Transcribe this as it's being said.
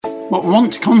What we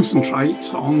want to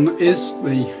concentrate on is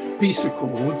the peace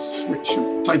accords, which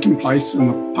have taken place in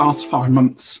the past 5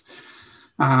 months,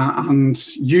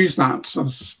 and use that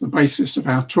as the basis of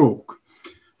our talk.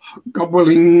 God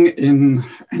willing, in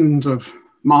end of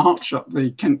March at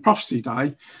the Kent Prophecy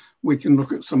Day, we can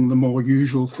look at some of the more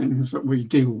usual things that we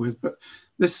deal with, but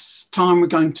this time we're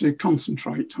going to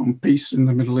concentrate on peace in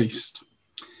the Middle East.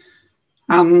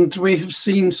 And we have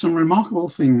seen some remarkable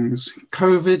things.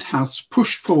 COVID has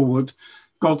pushed forward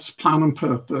God's plan and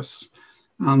purpose.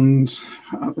 And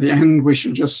at the end, we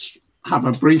should just have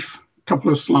a brief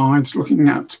couple of slides looking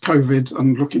at COVID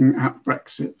and looking at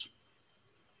Brexit.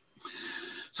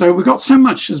 So we've got so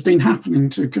much has been happening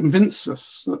to convince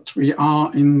us that we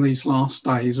are in these last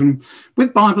days. And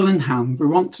with Bible in hand, we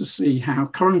want to see how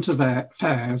current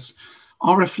affairs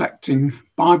are reflecting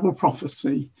Bible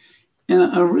prophecy in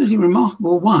a really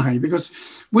remarkable way,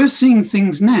 because we're seeing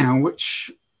things now which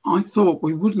I thought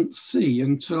we wouldn't see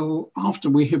until after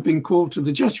we have been called to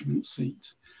the judgment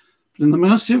seat. But in the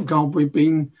mercy of God, we've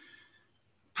been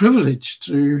privileged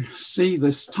to see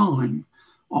this time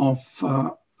of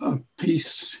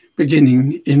peace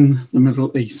beginning in the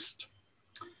Middle East.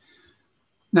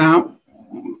 Now,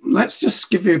 let's just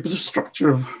give you a bit of structure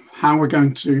of how we're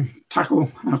going to tackle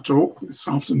our talk this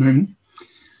afternoon.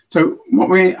 So what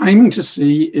we're aiming to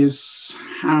see is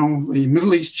how the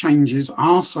Middle East changes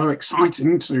are so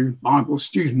exciting to Bible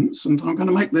students. And I'm going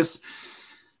to make this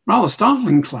rather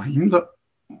startling claim that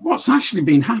what's actually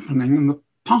been happening in the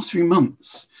past few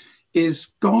months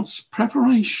is God's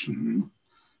preparation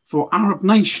for Arab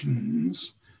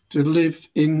nations to live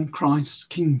in Christ's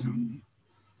kingdom.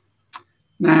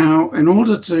 Now, in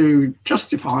order to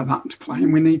justify that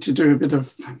claim, we need to do a bit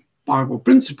of Bible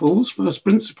principles, first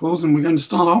principles, and we're going to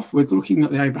start off with looking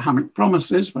at the Abrahamic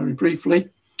promises very briefly.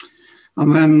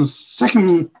 And then the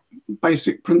second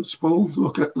basic principle,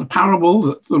 look at the parable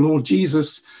that the Lord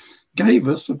Jesus gave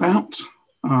us about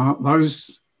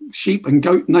those sheep and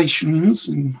goat nations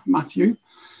in Matthew.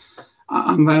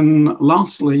 And then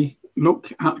lastly,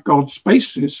 look at God's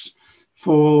basis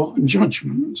for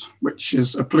judgment, which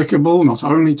is applicable not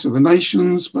only to the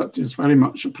nations, but is very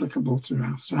much applicable to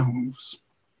ourselves.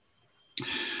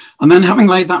 And then having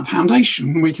laid that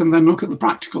foundation, we can then look at the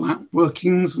practical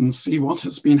workings and see what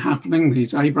has been happening,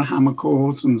 these Abraham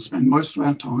Accords, and spend most of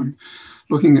our time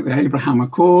looking at the Abraham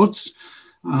Accords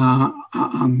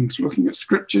and looking at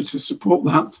scripture to support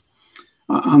that.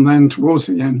 And then towards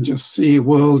the end, just see a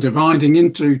world dividing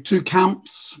into two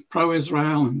camps,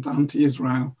 pro-Israel and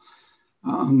anti-Israel.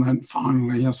 And then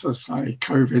finally, as I say,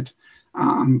 COVID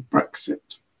and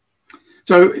Brexit.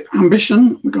 So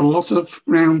ambition, we've got a lot of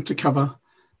ground to cover,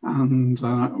 and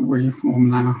we will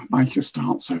now make a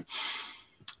start. So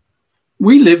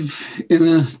we live in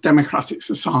a democratic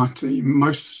society.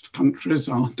 Most countries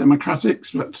are democratic,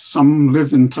 but some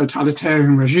live in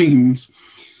totalitarian regimes.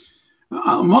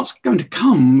 And what's going to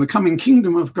come, the coming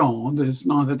kingdom of God, is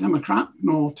neither democrat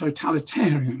nor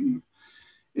totalitarian.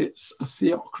 It's a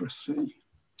theocracy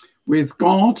with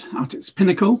God at its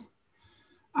pinnacle,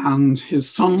 and his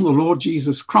son, the Lord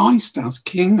Jesus Christ, as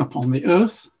king upon the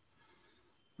earth.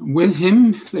 And with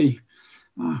him, the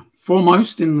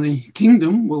foremost in the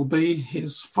kingdom will be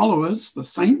his followers, the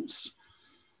saints,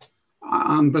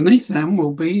 and beneath them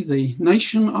will be the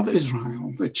nation of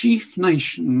Israel, the chief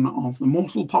nation of the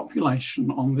mortal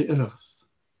population on the earth.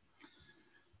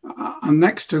 And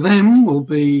next to them will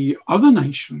be other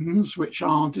nations which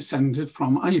are descended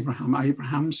from Abraham,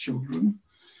 Abraham's children.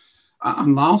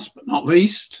 And last but not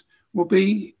least will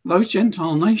be those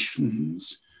Gentile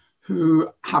nations who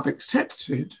have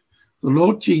accepted the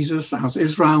Lord Jesus as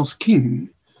Israel's king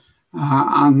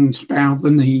and bowed the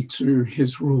knee to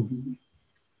his rule.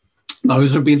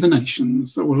 Those will be the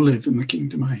nations that will live in the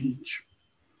kingdom age.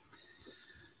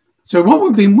 So what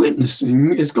we've been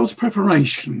witnessing is God's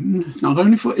preparation, not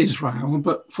only for Israel,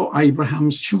 but for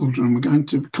Abraham's children. We're going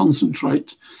to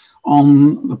concentrate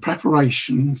on the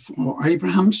preparation for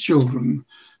Abraham's children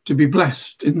to be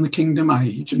blessed in the kingdom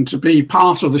age and to be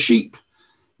part of the sheep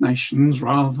nations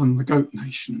rather than the goat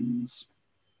nations.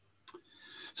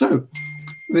 So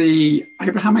the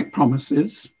Abrahamic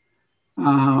promises,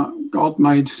 God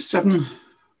made 7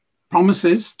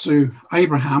 promises to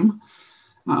Abraham,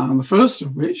 the first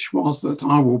of which was that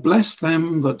I will bless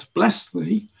them that bless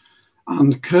thee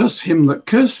and curse him that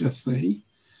curseth thee,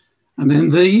 and in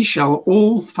thee shall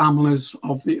all families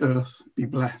of the earth be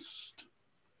blessed.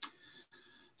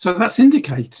 So that's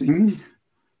indicating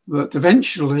that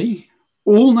eventually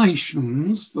all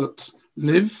nations that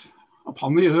live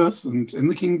upon the earth and in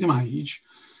the kingdom age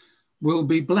will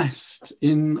be blessed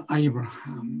in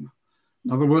Abraham.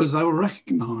 In other words, they will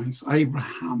recognize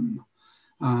Abraham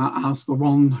as the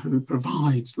one who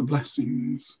provides the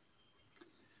blessings.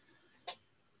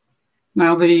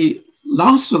 Now, the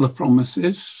last of the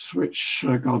promises which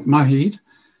God made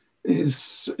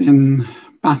is in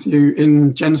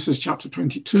Genesis chapter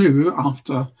 22,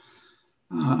 after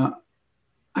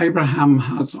Abraham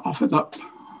had offered up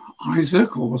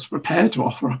Isaac, or was prepared to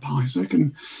offer up Isaac,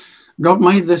 and God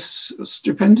made this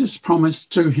stupendous promise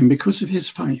to him because of his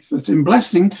faith, that in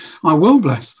blessing I will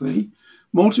bless thee,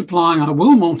 multiplying I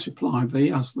will multiply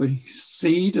thee as the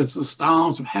seed, as the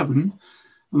stars of heaven,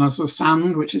 and as the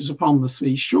sand which is upon the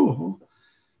seashore.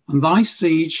 And thy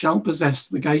seed shall possess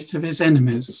the gate of his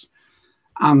enemies,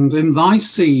 and in thy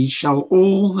seed shall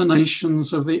all the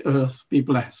nations of the earth be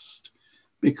blessed,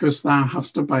 because thou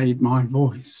hast obeyed my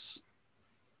voice.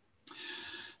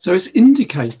 So it's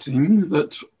indicating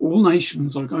that all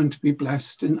nations are going to be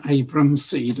blessed in Abram's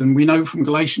seed. And we know from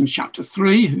Galatians chapter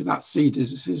 3 who that seed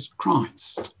is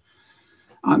Christ.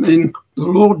 And in the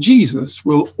Lord Jesus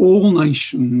will all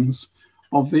nations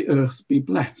of the earth be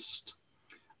blessed.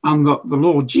 And that the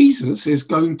Lord Jesus is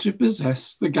going to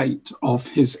possess the gate of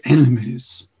his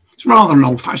enemies. It's rather an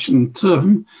old-fashioned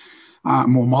term. A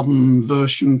more modern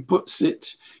version puts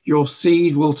it, your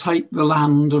seed will take the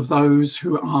land of those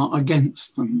who are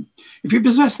against them. If you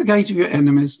possess the gate of your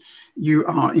enemies, you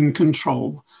are in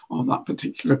control of that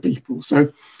particular people.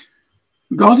 So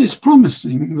God is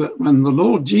promising that when the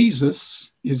Lord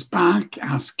Jesus is back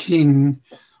as king,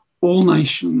 all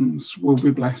nations will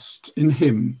be blessed in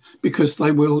him because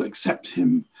they will accept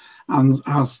him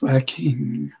as their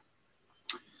king.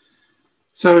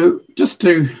 So just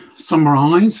to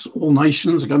summarize, all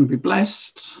nations are going to be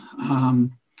blessed.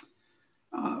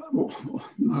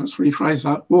 Let's rephrase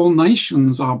that. All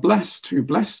nations are blessed who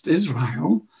blessed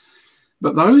Israel,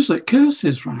 but those that curse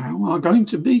Israel are going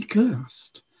to be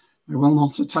cursed. They will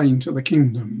not attain to the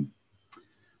kingdom.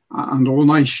 And all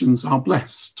nations are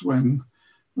blessed when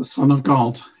the Son of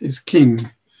God is king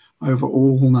over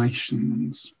all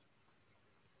nations.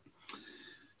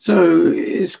 So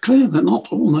it's clear that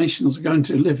not all nations are going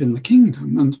to live in the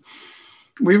kingdom. And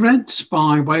we read,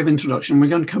 by way of introduction, we're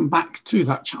going to come back to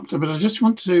that chapter, but I just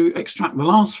want to extract the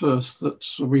last verse that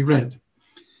we read,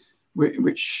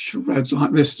 which read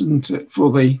like this, didn't it?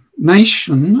 For the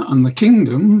nation and the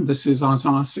kingdom, this is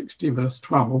Isaiah 60 verse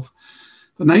 12,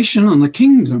 the nation and the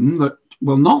kingdom that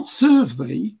will not serve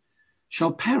thee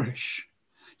shall perish.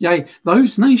 Yea,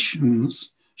 those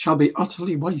nations shall be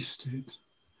utterly wasted.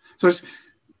 So it's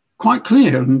quite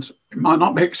clear, and it might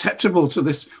not be acceptable to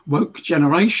this woke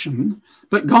generation,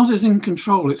 but God is in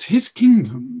control. It's his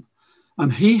kingdom,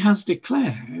 and he has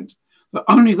declared that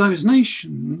only those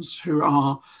nations who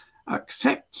are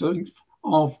accepting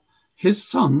of his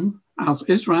son as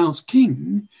Israel's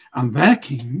king and their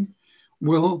king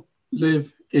will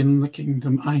live in the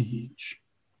kingdom age.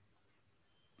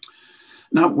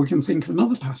 Now we can think of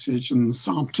another passage, and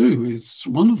Psalm 2 is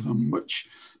one of them, which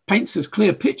paints this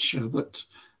clear picture that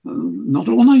not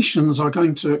all nations are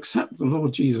going to accept the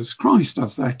Lord Jesus Christ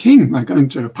as their king. They're going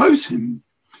to oppose him.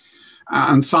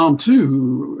 And Psalm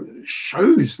 2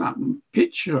 shows that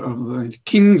picture of the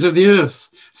kings of the earth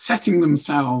setting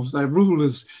themselves, their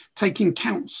rulers taking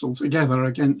counsel together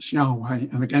against Yahweh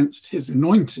and against his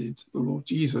anointed, the Lord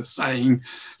Jesus, saying,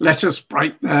 let us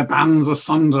break their bands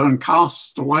asunder and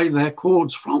cast away their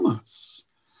cords from us.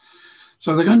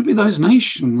 So they're going to be those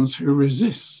nations who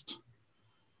resist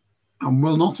and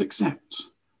will not accept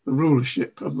the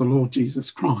rulership of the Lord Jesus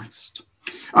Christ.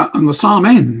 And the psalm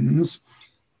ends,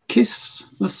 kiss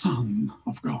the Son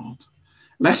of God,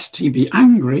 lest he be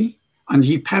angry and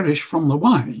ye perish from the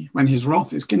way, when his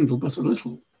wrath is kindled but a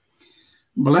little.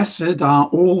 Blessed are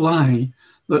all they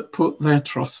that put their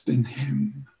trust in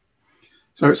him.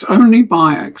 So it's only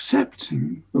by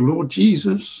accepting the Lord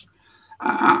Jesus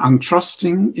and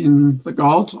trusting in the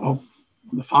God of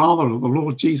the Father of the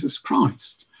Lord Jesus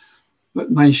Christ that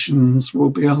nations will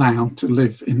be allowed to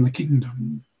live in the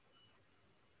kingdom.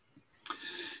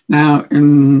 Now,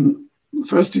 in the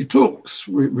first two talks,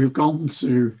 we've gone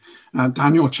to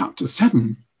Daniel chapter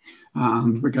 7,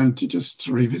 and we're going to just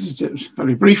revisit it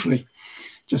very briefly,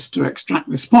 just to extract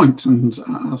this point, and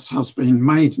as has been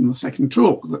made in the second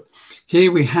talk, that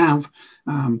here we have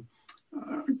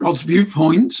God's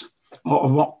viewpoint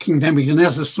of what King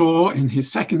Nebuchadnezzar saw in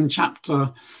his second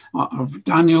chapter of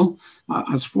Daniel,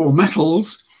 as 4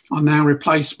 metals are now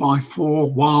replaced by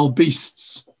 4 wild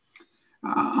beasts.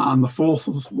 And the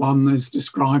fourth one is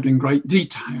described in great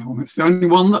detail. It's the only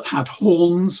one that had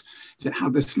horns. It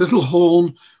had this little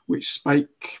horn which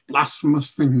spake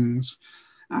blasphemous things.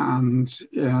 And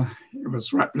it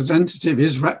was representative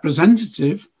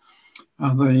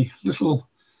The little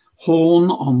horn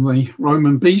on the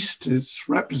Roman beast is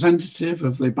representative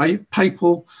of the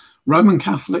papal Roman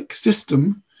Catholic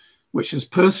system, which has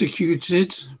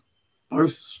persecuted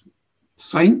both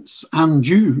saints and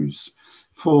Jews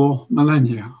for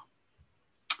millennia.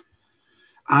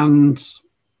 And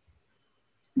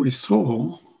we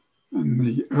saw in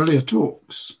the earlier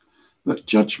talks that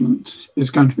judgment is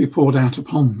going to be poured out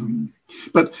upon them.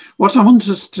 But what I want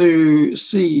us to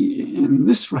see in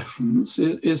this reference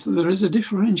is that there is a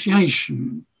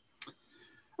differentiation.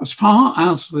 As far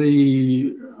as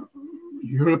the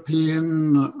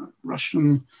European,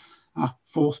 Russian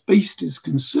fourth beast is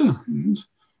concerned,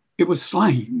 it was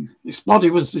slain. Its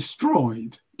body was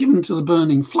destroyed, given to the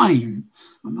burning flame.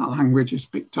 And that language is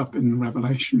picked up in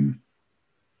Revelation.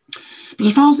 But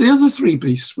as far as the other three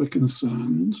beasts were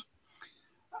concerned,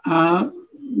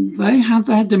 they had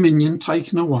their dominion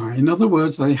taken away. In other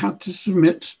words, they had to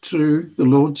submit to the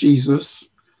Lord Jesus,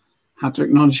 had to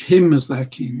acknowledge him as their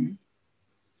king.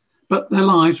 But their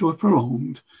lives were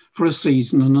prolonged for a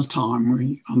season and a time.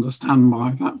 We understand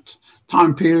by that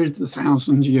time period, the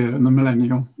 1,000-year and the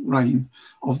millennial reign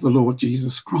of the Lord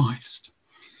Jesus Christ.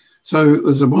 So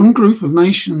there's one group of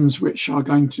nations which are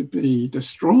going to be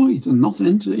destroyed and not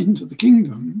enter into the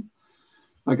kingdom.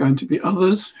 There are going to be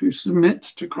others who submit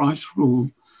to Christ's rule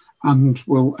and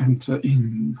will enter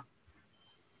in.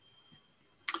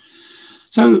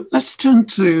 So let's turn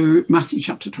to Matthew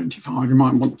chapter 25. You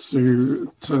might want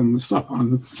to turn this up.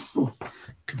 For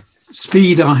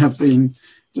speed, I have been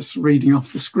just reading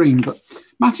off the screen, but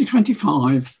Matthew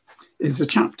 25 is a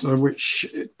chapter which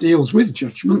deals with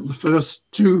judgment. The first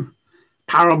two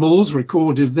parables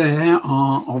recorded there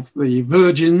are of the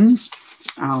virgins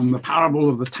and the parable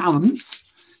of the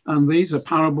talents, and these are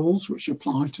parables which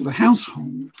apply to the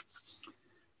household.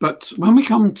 But when we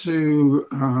come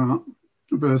to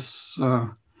verse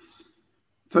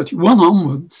 31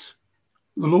 onwards,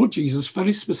 the Lord Jesus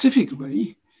very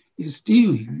specifically is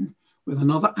dealing with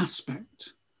another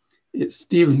aspect. It's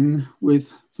dealing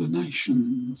with the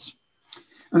nations.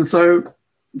 And so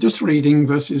just reading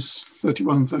verses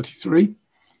 31 and 33,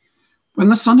 when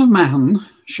the Son of Man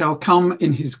shall come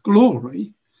in his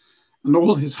glory and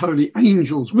all his holy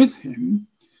angels with him,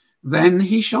 then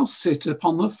he shall sit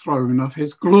upon the throne of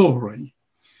his glory.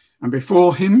 And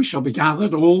before him shall be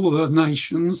gathered all the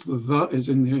nations, the is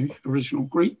in the original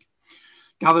Greek,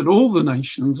 gathered all the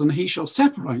nations, and he shall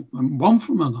separate them one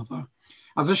from another,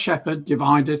 as a shepherd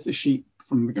divideth the sheep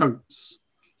from the goats.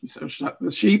 He shall set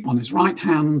the sheep on his right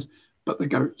hand, but the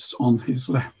goats on his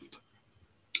left.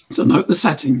 So note the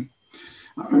setting.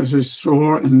 As we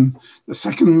saw in the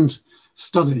second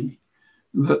study,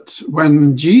 that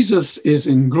when Jesus is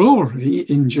in glory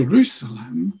in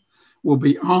Jerusalem, will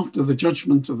be after the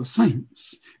judgment of the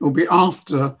saints. It will be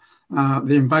after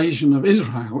the invasion of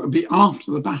Israel. It will be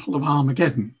after the Battle of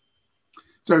Armageddon.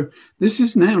 So this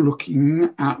is now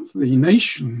looking at the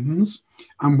nations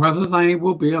and whether they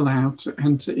will be allowed to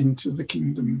enter into the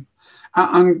kingdom.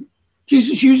 And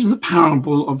Jesus uses the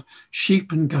parable of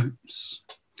sheep and goats.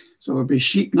 So there'll be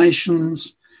sheep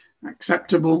nations,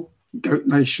 acceptable, goat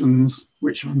nations,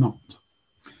 which are not.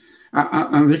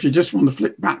 And if you just want to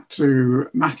flick back to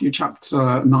Matthew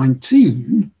chapter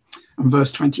 19 and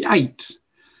verse 28,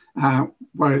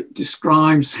 where it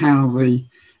describes how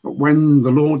when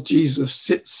the Lord Jesus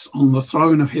sits on the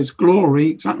throne of his glory,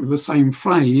 exactly the same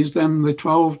phrase, then the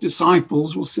 12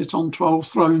 disciples will sit on 12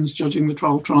 thrones judging the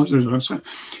 12 tribes of Israel. So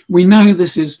we know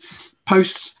this is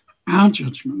post our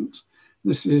judgment.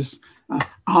 This is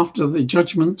after the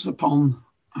judgment upon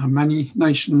many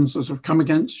nations that have come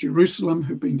against Jerusalem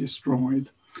who've been destroyed.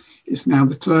 It's now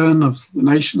the turn of the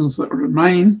nations that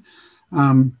remain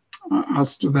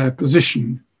as to their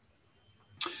position.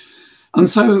 And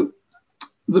so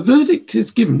the verdict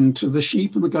is given to the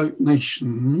sheep and the goat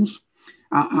nations.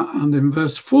 And in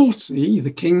verse 40,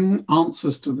 the king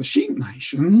answers to the sheep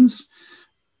nations,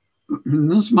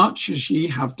 inasmuch as ye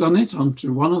have done it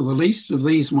unto one of the least of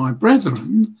these my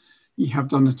brethren, ye have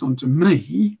done it unto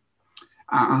me.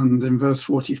 And in verse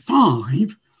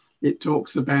 45, it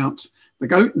talks about the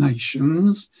goat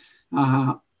nations,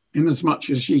 inasmuch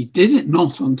as ye did it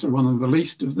not unto one of the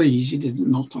least of these, ye did it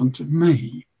not unto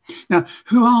me. Now,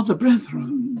 who are the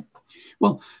brethren?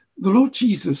 Well, the Lord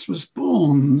Jesus was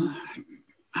born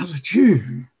as a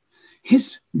Jew.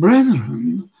 His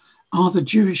brethren are the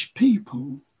Jewish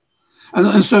people.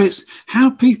 And so it's how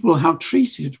people have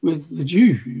treated with the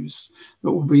Jews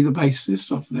that will be the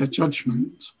basis of their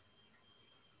judgment.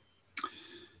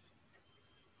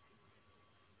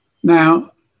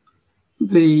 Now,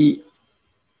 I'm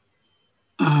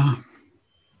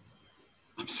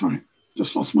sorry,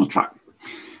 just lost my track.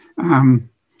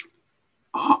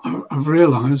 I've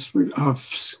realised I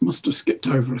must have skipped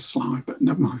over a slide, but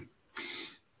never mind.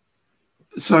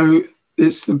 So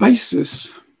it's the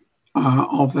basis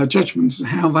of their judgments and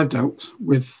how they dealt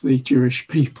with the Jewish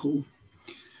people.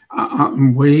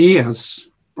 And we, as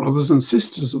brothers and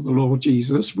sisters of the Lord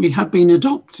Jesus, we have been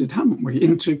adopted, haven't we,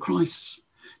 into Christ's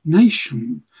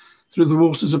nation through the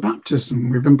waters of baptism.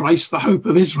 We've embraced the hope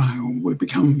of Israel. We've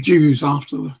become Jews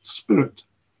after the Spirit.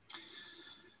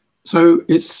 So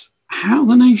it's how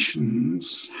the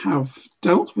nations have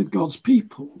dealt with God's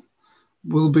people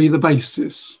will be the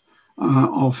basis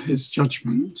of his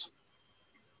judgment.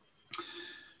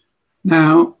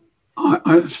 Now,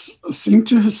 I seem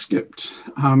to have skipped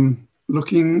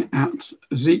looking at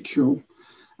Ezekiel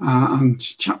and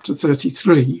chapter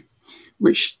 33,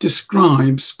 which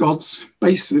describes God's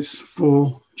basis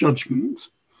for judgment.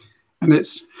 And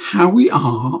it's how we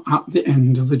are at the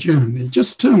end of the journey.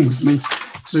 Just turn with me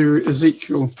to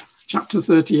Ezekiel chapter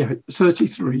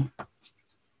 33.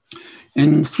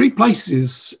 In 3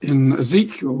 places in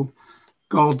Ezekiel,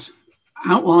 God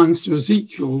outlines to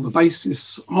Ezekiel the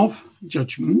basis of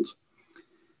judgment.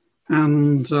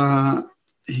 And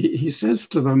he says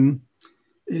to them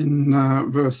in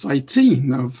verse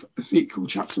 18 of Ezekiel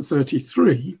chapter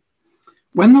 33,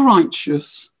 when the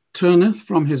righteous turneth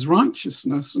from his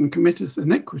righteousness and committeth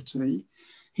iniquity,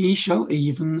 he shall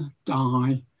even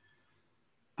die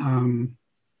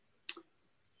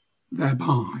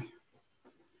thereby.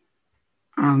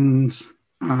 And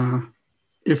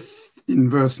if in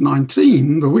verse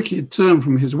 19, the wicked turn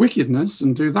from his wickedness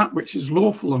and do that which is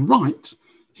lawful and right,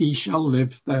 he shall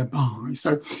live thereby.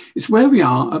 So it's where we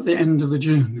are at the end of the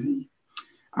journey.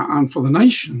 And for the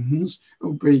nations, it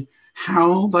will be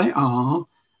how they are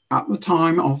at the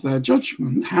time of their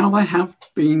judgment, how they have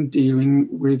been dealing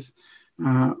with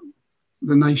the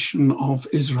nation of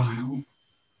Israel.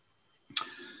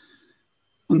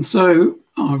 And so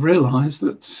I realised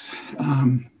that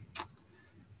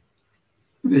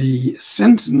the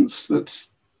sentence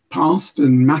that's passed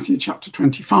in Matthew chapter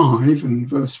 25 and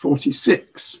verse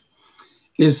 46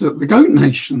 is that the goat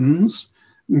nations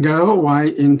go away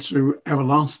into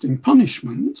everlasting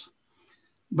punishment,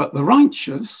 but the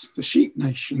righteous, the sheep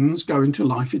nations, go into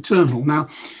life eternal. Now,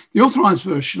 the Authorized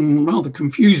Version rather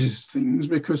confuses things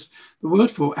because the word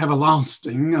for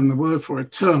everlasting and the word for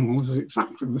eternal is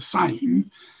exactly the same.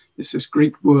 It's this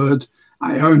Greek word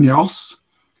aionios,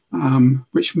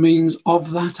 which means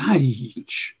of that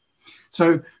age.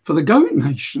 So for the goat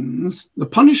nations, the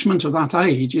punishment of that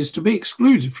age is to be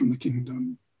excluded from the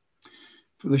kingdom.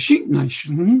 For the sheep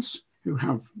nations who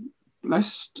have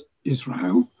blessed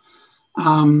Israel,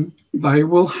 they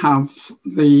will have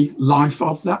the life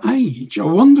of that age, a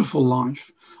wonderful life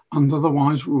under the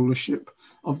wise rulership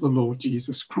of the Lord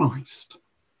Jesus Christ.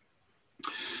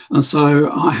 And so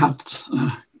I had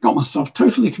got myself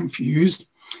totally confused.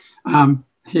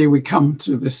 Here we come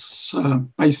to this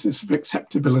basis of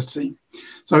acceptability.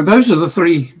 So those are the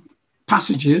 3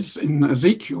 passages in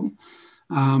Ezekiel,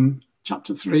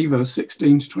 chapter 3, verse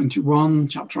 16 to 21,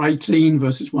 chapter 18,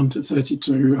 verses 1 to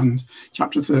 32, and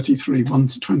chapter 33, 1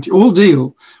 to 20, all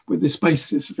deal with this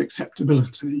basis of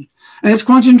acceptability. And it's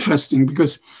quite interesting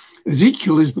because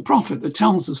Ezekiel is the prophet that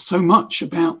tells us so much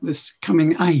about this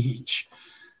coming age.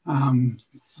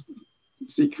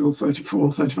 Ezekiel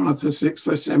 34, 35, 36,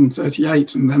 37,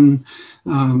 38, and then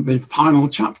the final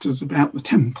chapters about the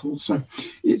temple. So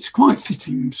it's quite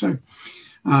fitting. So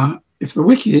if the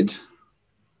wicked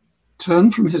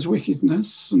turn from his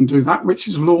wickedness and do that which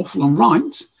is lawful and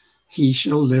right, he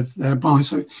shall live thereby.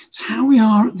 So it's how we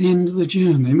are at the end of the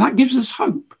journey. And that gives us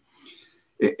hope.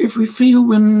 If we feel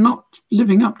we're not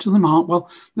living up to the mark, well,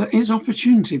 there is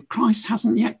opportunity. Christ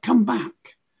hasn't yet come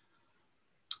back.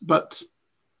 But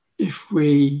if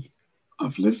we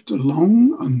have lived a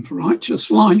long and righteous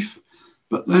life,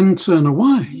 but then turn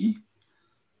away,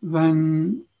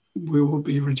 then we will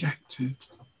be rejected.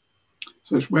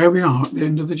 So it's where we are at the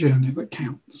end of the journey that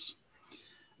counts.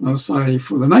 And I'll say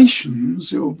for the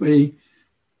nations, it will be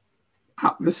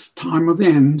at this time of the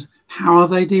end, how are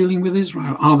they dealing with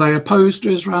Israel? Are they opposed to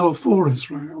Israel or for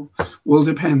Israel? Will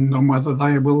depend on whether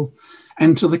they will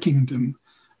enter the kingdom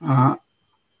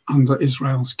under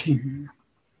Israel's king.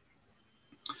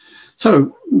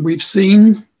 So we've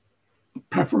seen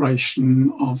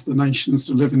preparation of the nations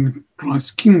to live in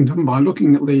Christ's kingdom by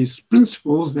looking at these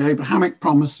principles, the Abrahamic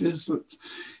promises, that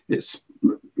it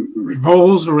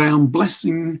revolves around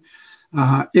blessing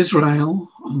Israel,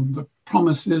 and the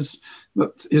promises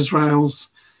that Israel's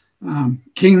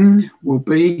king will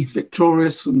be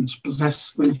victorious and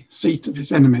possess the seat of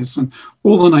his enemies, and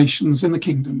all the nations in the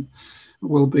kingdom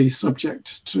will be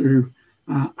subject to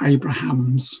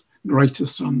Abraham's greater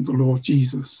son, the Lord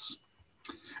Jesus.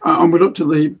 And we looked at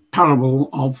the parable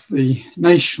of the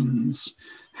nations,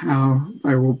 how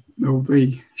there will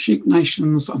be sheep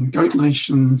nations and goat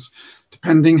nations,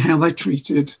 depending how they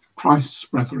treated Christ's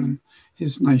brethren,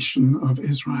 his nation of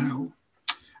Israel.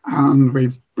 And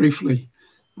we've briefly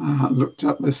looked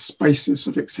at this basis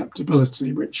of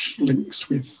acceptability, which links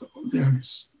with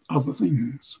those other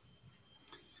things.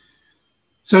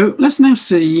 So let's now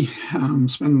spend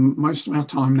most of our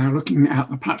time now looking at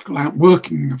the practical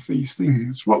outworking of these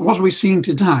things. What are we seeing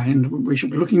today? And we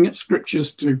should be looking at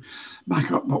scriptures to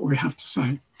back up what we have to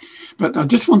say. But I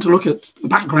just want to look at the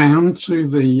background to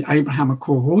the Abraham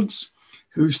Accords,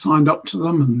 who signed up to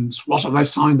them and what are they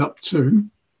signed up to,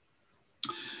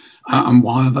 and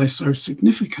why are they so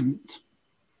significant?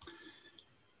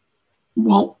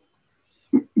 Well,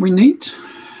 we need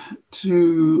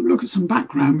to look at some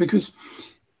background because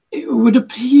it would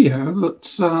appear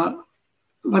that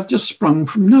they've just sprung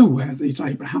from nowhere, these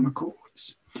Abraham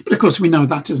Accords. But of course, we know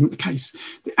that isn't the case.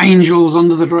 The angels,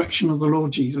 under the direction of the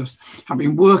Lord Jesus, have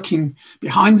been working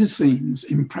behind the scenes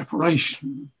in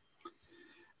preparation.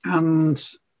 And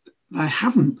they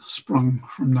haven't sprung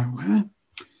from nowhere.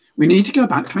 We need to go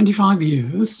back 25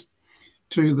 years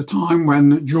to the time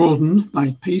when Jordan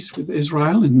made peace with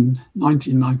Israel in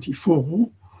 1994.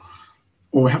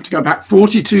 Or we have to go back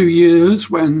 42 years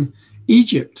when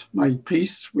Egypt made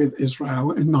peace with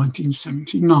Israel in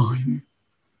 1979.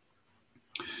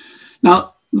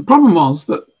 Now, the problem was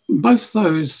that both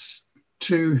those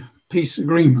two peace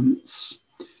agreements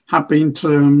have been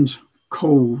termed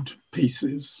cold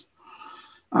peaces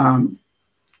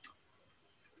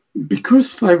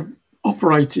because they've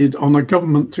operated on a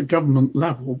government-to-government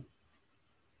level.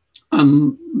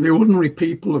 And the ordinary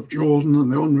people of Jordan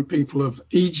and the ordinary people of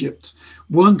Egypt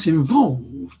weren't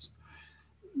involved.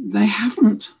 They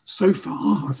haven't so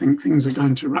far, I think things are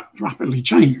going to rapidly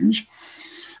change,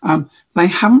 they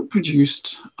haven't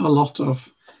produced a lot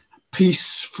of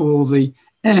peace for the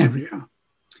area.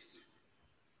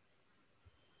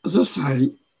 As I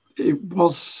say,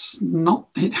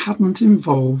 it hadn't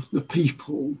involved the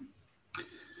people.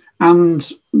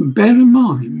 And bear in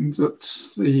mind that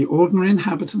the ordinary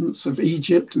inhabitants of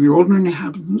Egypt and the ordinary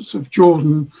inhabitants of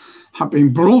Jordan have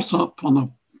been brought up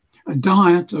on a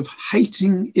diet of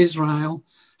hating Israel,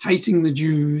 hating the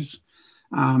Jews.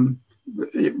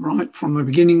 Right from the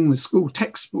beginning, the school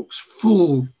textbooks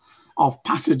full of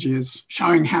passages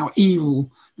showing how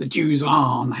evil the Jews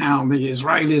are and how the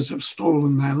Israelis have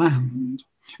stolen their land.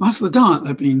 That's the diet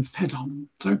they're being fed on.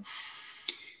 So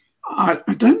I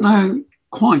don't know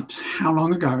quite how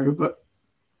long ago, but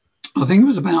I think it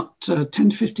was about 10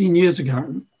 to 15 years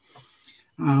ago,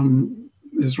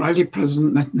 Israeli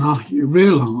President Netanyahu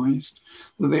realized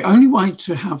that the only way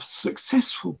to have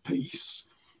successful peace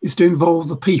is to involve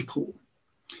the people.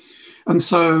 And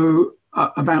so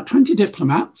about 20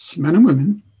 diplomats, men and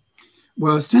women,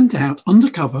 were sent out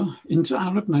undercover into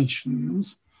Arab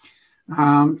nations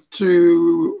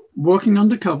to working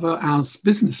undercover as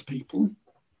business people.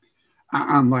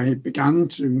 And they began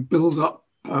to build up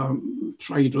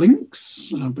trade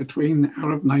links between the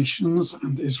Arab nations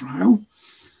and Israel,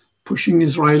 pushing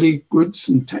Israeli goods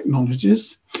and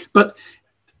technologies. But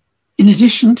in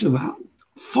addition to that,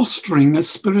 fostering a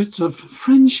spirit of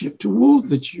friendship toward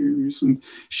the Jews and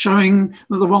showing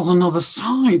that there was another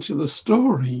side to the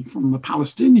story from the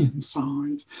Palestinian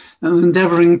side and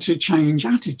endeavouring to change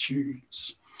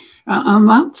attitudes. And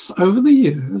that's over the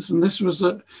years, and this was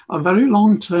a very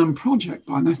long-term project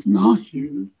by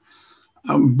Netanyahu,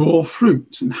 bore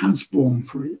fruit and has borne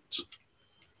fruit.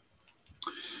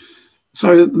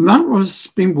 So that was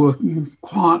been working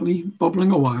quietly,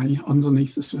 bubbling away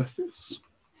underneath the surface.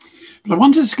 But I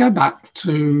wanted to go back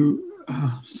to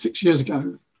 6 years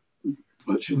ago,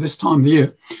 virtually this time of the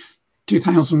year,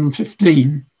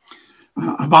 2015.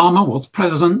 Obama was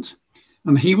president,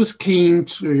 and he was keen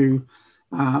to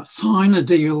sign a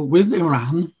deal with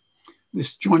Iran,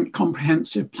 this joint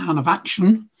comprehensive plan of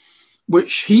action,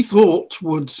 which he thought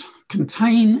would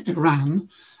contain Iran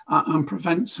and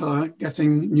prevent her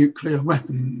getting nuclear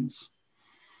weapons.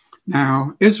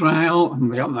 Now, Israel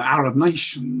and the other Arab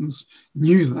nations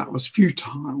knew that was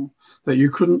futile, that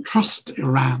you couldn't trust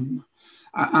Iran,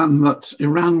 and that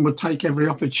Iran would take every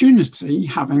opportunity,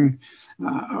 having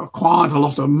acquired a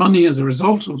lot of money as a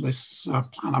result of this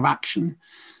plan of action,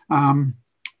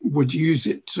 would use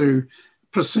it to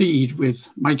proceed with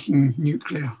making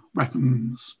nuclear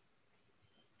weapons.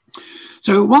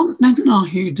 So what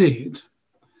Netanyahu did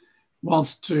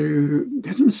was to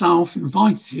get himself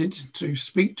invited to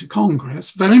speak to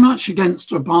Congress, very much against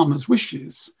Obama's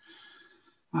wishes,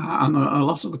 and a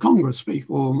lot of the Congress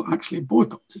people actually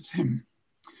boycotted him.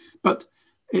 But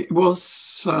it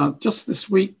was just this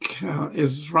week,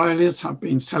 Israelis have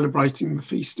been celebrating the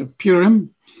Feast of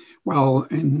Purim. Well,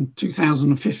 in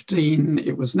 2015,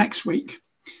 it was next week.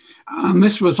 And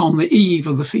this was on the eve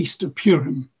of the Feast of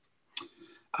Purim.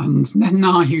 And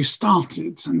Netanyahu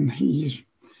started, and he's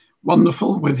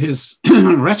wonderful with his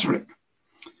rhetoric,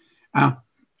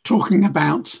 talking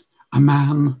about a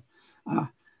man,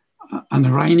 an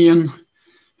Iranian,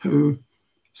 who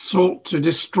sought to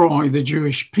destroy the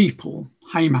Jewish people,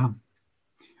 Haman,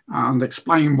 and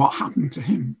explain what happened to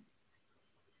him.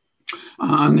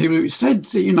 And he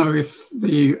said, you know, if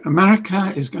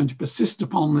America is going to persist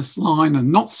upon this line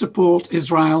and not support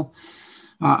Israel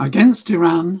against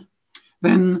Iran,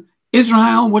 then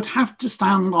Israel would have to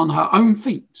stand on her own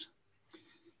feet.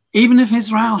 Even if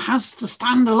Israel has to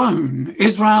stand alone,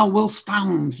 Israel will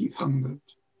stand, he thundered.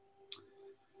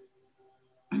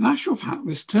 In actual fact,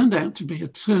 this turned out to be a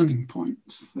turning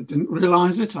point. They didn't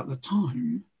realize it at the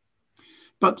time.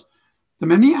 But the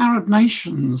many Arab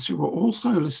nations who were also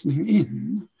listening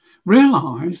in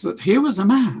realized that here was a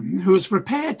man who was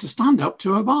prepared to stand up to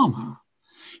Obama.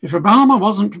 If Obama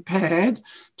wasn't prepared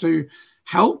to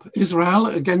help Israel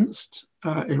against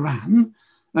Iran,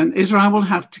 then Israel will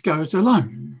have to go it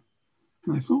alone.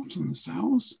 And they thought to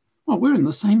themselves, well, we're in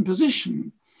the same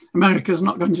position. America's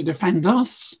not going to defend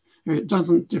us if it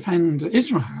doesn't defend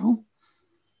Israel.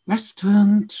 Let's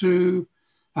turn to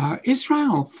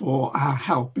Israel for our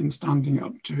help in standing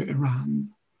up to Iran.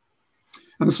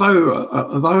 And so,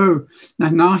 although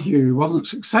Netanyahu wasn't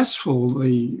successful,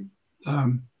 the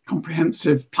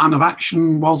comprehensive plan of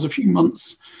action was a few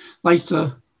months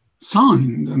later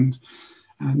signed, and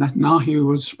Netanyahu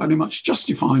was very much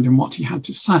justified in what he had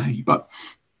to say, but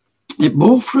it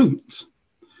bore fruit.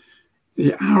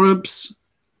 The Arabs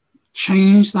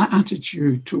changed their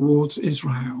attitude towards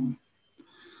Israel.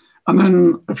 And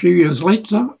then a few years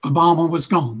later, Obama was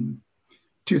gone.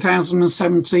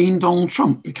 2017, Donald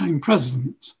Trump became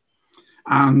president.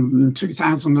 And in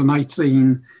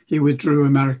 2018, he withdrew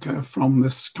America from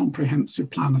this comprehensive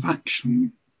plan of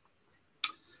action.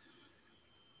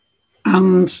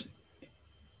 And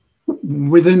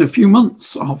within a few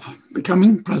months of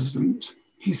becoming president,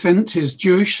 he sent his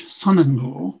Jewish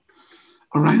son-in-law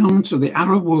around to the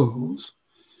Arab world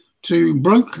to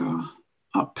broker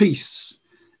a peace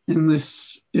in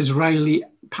this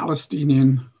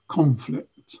Israeli-Palestinian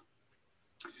conflict.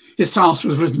 His task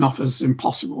was written off as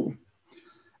impossible,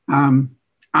 and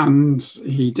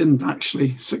he didn't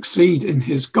actually succeed in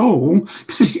his goal.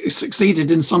 He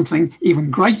succeeded in something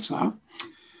even greater,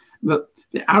 that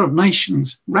the Arab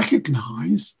nations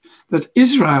recognized that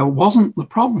Israel wasn't the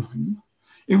problem.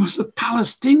 It was the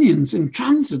Palestinians'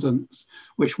 intransigence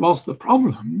which was the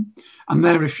problem, and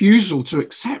their refusal to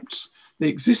accept the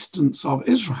existence of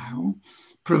Israel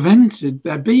prevented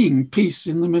there being peace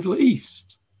in the Middle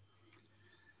East.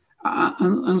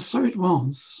 And so it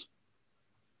was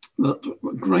that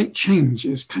great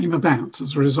changes came about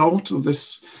as a result of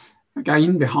this,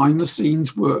 again,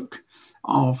 behind-the-scenes work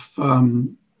of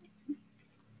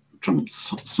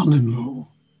Trump's son-in-law.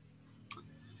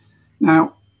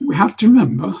 Now, we have to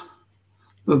remember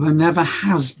that there never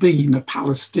has been a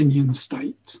Palestinian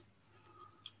state.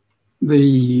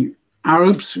 The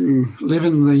Arabs who live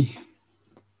in the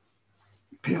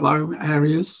PLO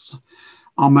areas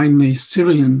are mainly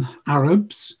Syrian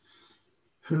Arabs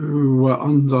who were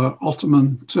under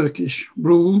Ottoman Turkish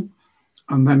rule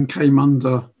and then came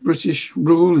under British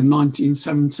rule in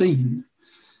 1917.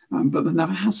 But there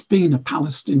never has been a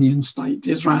Palestinian state.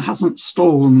 Israel hasn't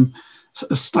stolen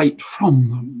a state from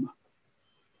them.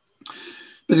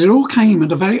 But it all came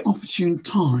at a very opportune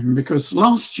time, because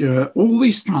last year all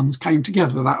these strands came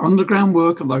together, that underground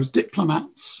work of those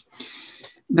diplomats,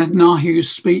 Netanyahu's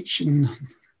speech in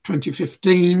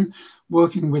 2015,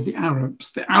 working with the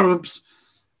Arabs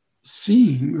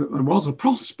seeing that there was a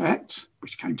prospect,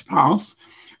 which came to pass,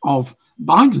 of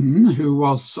Biden, who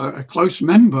was a close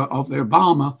member of the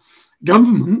Obama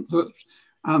government,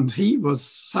 and he was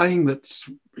saying that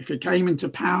if he came into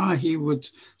power, he would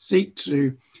seek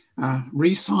to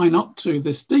re-sign up to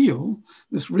this deal.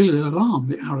 This really alarmed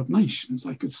the Arab nations.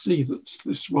 They could see that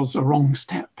this was a wrong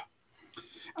step.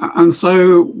 And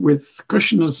so with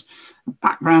Kushner's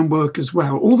background work as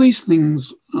well, all these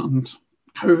things and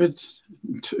COVID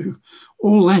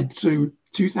all led to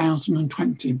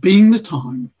 2020 being the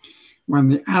time when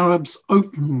the Arabs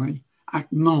openly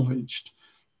acknowledged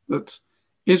that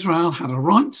Israel had a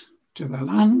right to their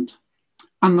land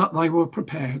and that they were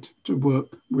prepared to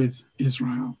work with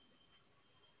Israel.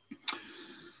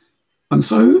 And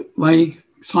so they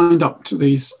signed up to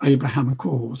these Abraham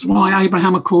Accords. Why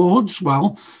Abraham Accords?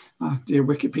 Well, dear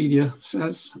Wikipedia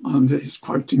says, and it's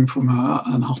quoting from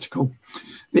an article,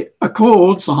 the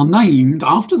Accords are named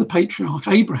after the patriarch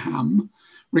Abraham,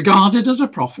 regarded as a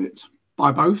prophet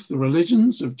by both the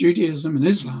religions of Judaism and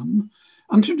Islam,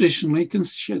 and traditionally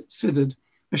considered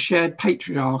a shared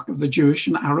patriarch of the Jewish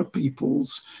and Arab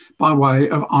peoples by way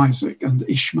of Isaac and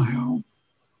Ishmael.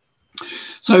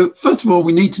 So first of all,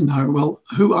 we need to know, well,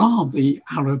 who are the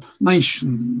Arab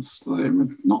nations? They're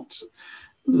not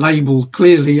labelled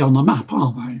clearly on a map,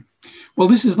 are they? Well,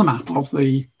 this is the map of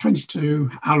the 22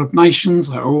 Arab nations.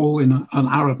 They're all in an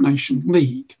Arab nation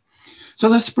league. So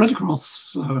they're spread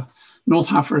across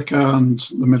North Africa and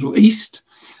the Middle East,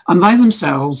 and they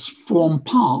themselves form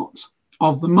part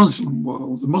of the Muslim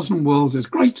world. The Muslim world is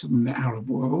greater than the Arab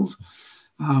world.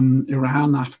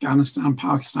 Iran, Afghanistan,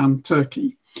 Pakistan,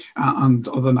 Turkey, and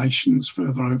other nations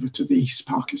further over to the east,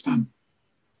 Pakistan.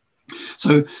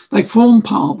 So they form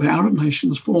part, the Arab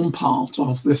nations form part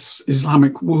of this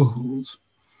Islamic world,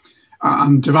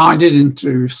 and divided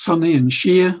into Sunni and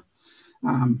Shia.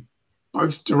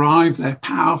 Both derive their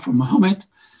power from Muhammad,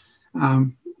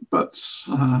 but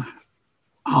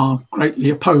are greatly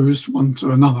opposed one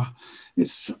to another.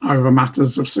 It's over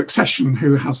matters of succession,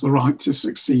 who has the right to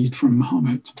succeed from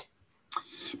Muhammad.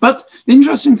 But the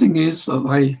interesting thing is that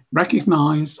they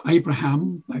recognize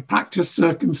Abraham, they practice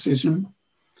circumcision.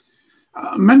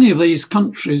 Many of these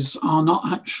countries are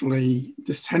not actually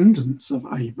descendants of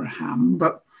Abraham,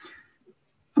 but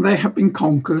they have been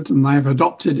conquered and they have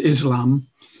adopted Islam.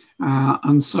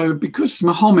 And so because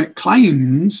Muhammad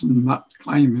claimed, and that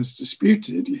claim is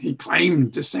disputed, he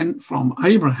claimed descent from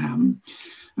Abraham,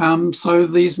 so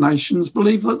these nations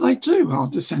believe that they too are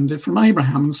descended from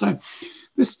Abraham. And so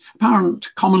this apparent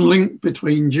common link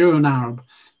between Jew and Arab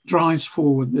drives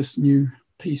forward this new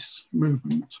peace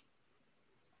movement.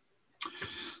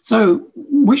 So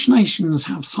which nations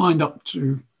have signed up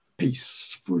to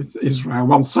peace with Israel?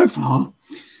 Well, so far,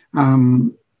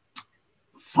 5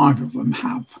 of them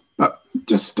have. But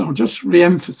I'll just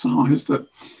re-emphasize that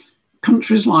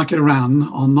countries like Iran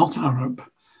are not Arab.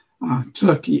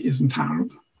 Turkey isn't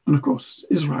Arab. And of course,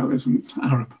 Israel isn't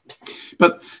Arab.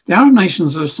 But the Arab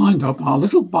nations that have signed up are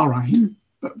little Bahrain,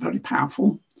 but very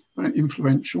powerful, very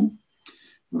influential.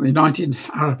 The United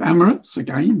Arab Emirates,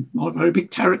 again, not a very big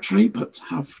territory, but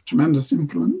have tremendous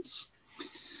influence.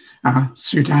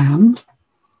 Sudan,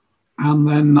 and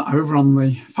then over on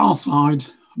the far side,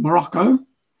 Morocco.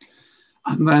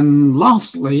 And then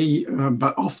lastly,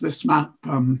 but off this map,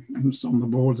 and it's on the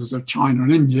borders of China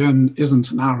and India and isn't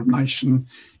an Arab nation,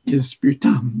 is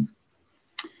Bhutan.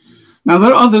 Now,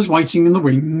 there are others waiting in the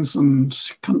wings, and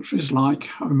countries like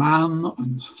Oman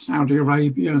and Saudi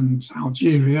Arabia and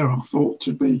Algeria are thought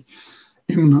to be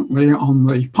imminently on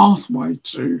the pathway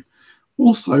to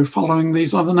also following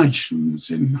these other nations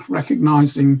in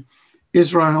recognising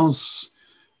Israel's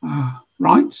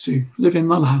right to live in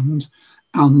the land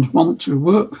and want to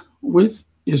work with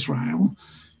Israel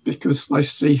because they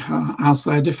see her as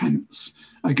their defence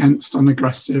against an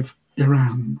aggressive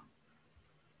Iran.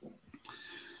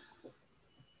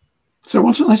 So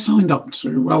what are they signed up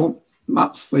to? Well,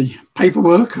 that's the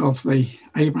paperwork of the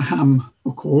Abraham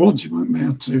Accords. You won't be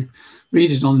able to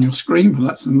read it on your screen, but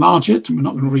let's enlarge it. And we're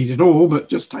not going to read it all, but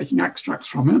just taking extracts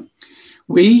from it.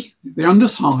 We, the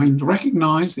undersigned,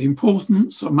 recognise the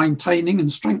importance of maintaining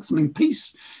and strengthening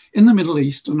peace in the Middle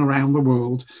East and around the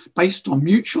world based on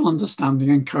mutual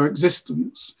understanding and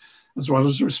coexistence, as well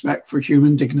as respect for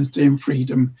human dignity and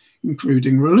freedom,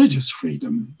 including religious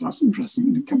freedom. That's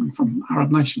interesting, coming from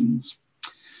Arab nations.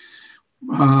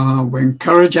 We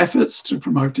encourage efforts to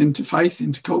promote interfaith,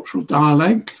 intercultural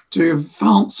dialogue to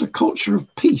advance a culture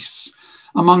of peace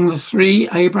among the 3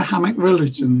 Abrahamic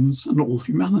religions and all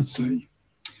humanity.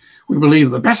 We believe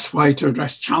the best way to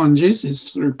address challenges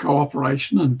is through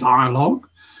cooperation and dialogue,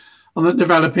 and that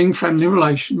developing friendly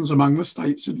relations among the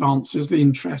states advances the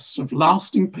interests of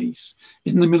lasting peace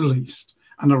in the Middle East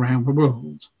and around the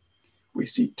world. We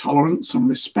seek tolerance and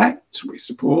respect. We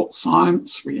support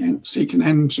science. We seek an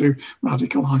end to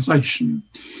radicalisation.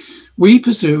 We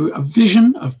pursue a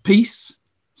vision of peace,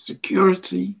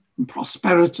 security, and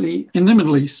prosperity in the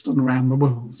Middle East and around the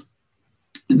world.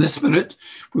 In this spirit,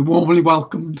 we warmly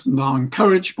welcomed and are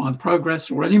encouraged by the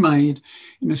progress already made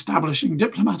in establishing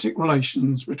diplomatic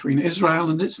relations between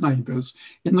Israel and its neighbours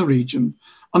in the region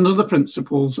under the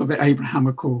principles of the Abraham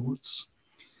Accords.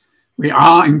 We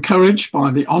are encouraged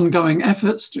by the ongoing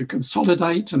efforts to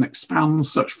consolidate and expand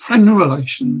such friendly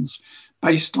relations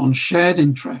based on shared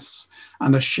interests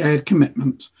and a shared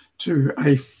commitment to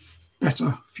a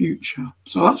better future.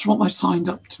 So that's what they signed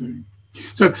up to.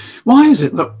 So why is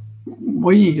it that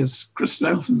we as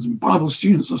Christadelphians and Bible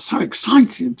students are so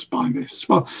excited by this?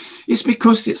 Well, it's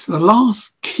because it's the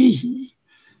last key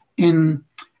in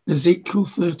Ezekiel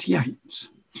 38.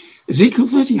 Ezekiel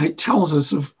 38 tells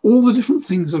us of all the different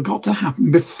things that have got to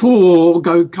happen before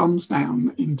Gog comes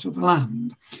down into the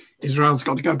land. Israel's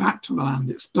got to go back to the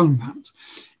land. It's done that.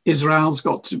 Israel's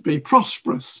got to be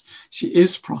prosperous. She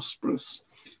is prosperous.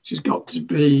 She's got to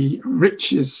be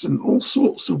riches in all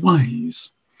sorts of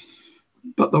ways.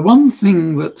 But the one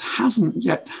thing that hasn't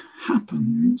yet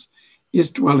happened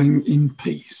is dwelling in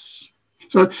peace.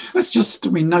 So let's just,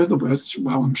 we know the words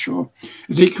well, I'm sure.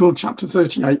 Ezekiel chapter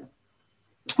 38,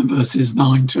 verses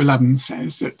 9 to 11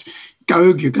 says that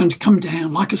Gog, you're going to come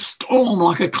down like a storm,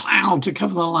 like a cloud to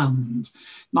cover the land.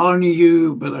 Not only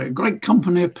you, but a great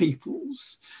company of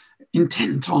peoples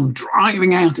intent on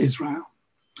driving out Israel.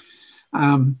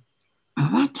 At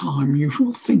that time you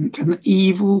shall think an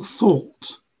evil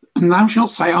thought, and thou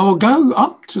shalt say, I will go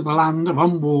up to the land of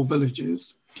unwalled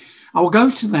villages. I will go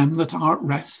to them that are at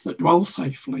rest, that dwell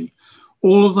safely,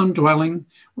 all of them dwelling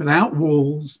without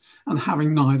walls and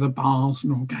having neither bars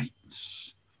nor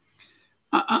gates.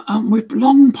 And we've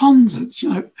long pondered,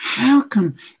 how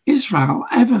can Israel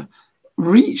ever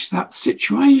reach that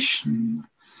situation?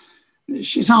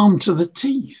 She's armed to the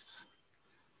teeth.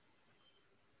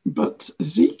 But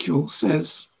Ezekiel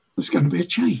says there's going to be a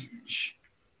change.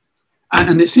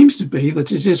 And it seems to be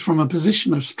that it is from a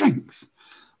position of strength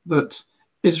that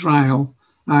Israel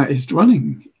is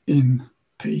dwelling in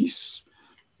peace,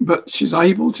 but she's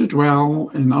able to dwell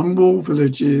in unwalled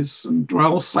villages and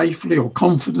dwell safely or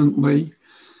confidently,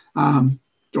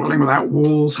 dwelling without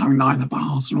walls, having neither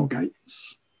bars nor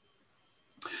gates.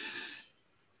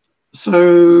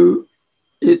 So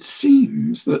it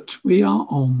seems that we are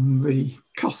on the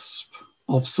cusp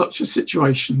of such a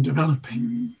situation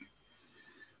developing.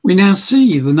 We now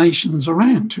see the nations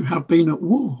around who have been at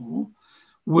war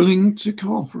willing to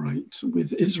cooperate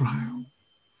with Israel.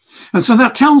 And so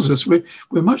that tells us we're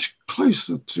much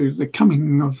closer to the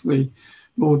coming of the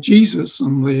Lord Jesus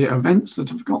and the events that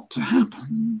have got to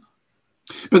happen.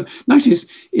 But notice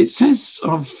it says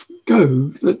of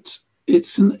Gog that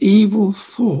it's an evil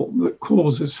thought that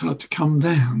causes her to come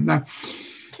down. Now,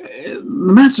 the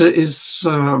matter is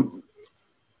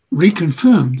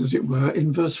reconfirmed, as it were,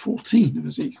 in verse 14 of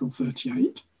Ezekiel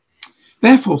 38.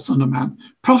 Therefore, son of man,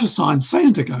 prophesy and say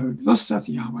unto Gog, thus saith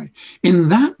Yahweh, in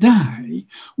that day,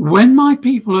 when my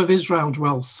people of Israel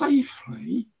dwell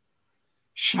safely,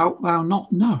 shalt thou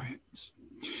not know it.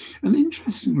 And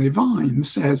interestingly, Vine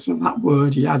says of that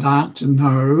word yada, to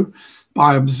know,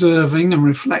 by observing and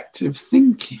reflective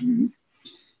thinking,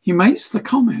 he makes the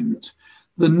comment,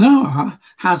 the knower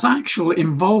has actual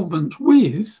involvement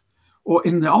with or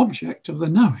in the object of the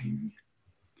knowing.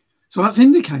 So that's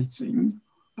indicating,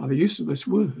 by the use of this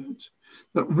word,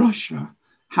 that Russia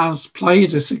has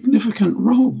played a significant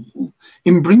role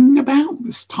in bringing about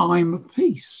this time of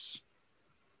peace.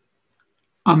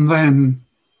 And then,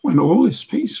 when all is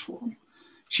peaceful,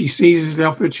 she seizes the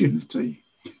opportunity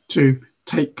to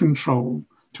take control,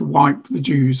 to wipe the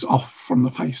Jews off from the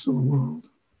face of the world.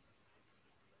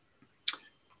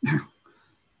 Now,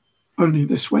 only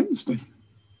this Wednesday,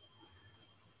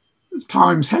 the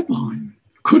Times headline,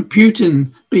 could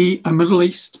Putin be a Middle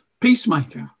East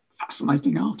peacemaker?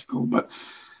 Fascinating article, but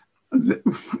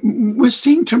we're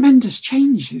seeing tremendous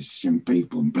changes, young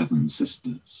people and brothers and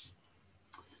sisters.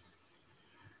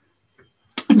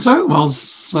 And so it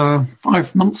was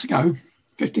 5 months ago,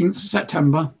 15th of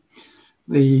September,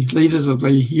 the leaders of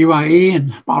the UAE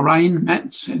and Bahrain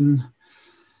met in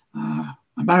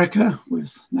America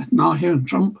with Netanyahu and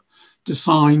Trump to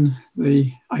sign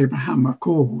the Abraham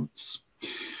Accords.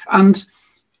 And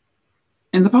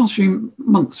in the past few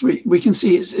months, we can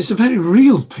see it's a very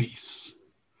real peace.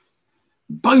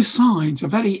 Both sides are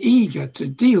very eager to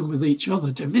deal with each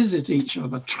other, to visit each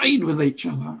other, trade with each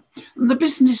other. And the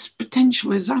business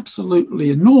potential is absolutely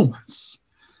enormous,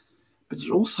 but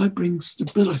it also brings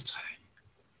stability.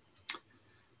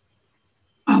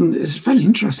 And it's very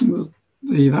interesting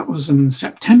that was in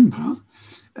September.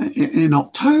 In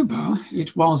October,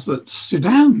 it was that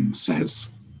Sudan says,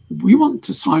 we want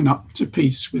to sign up to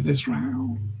peace with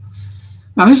Israel.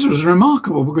 Now, this was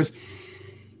remarkable because,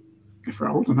 if we're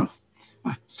old enough,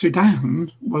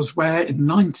 Sudan was where in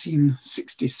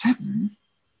 1967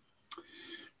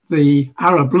 the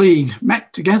Arab League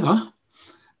met together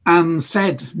and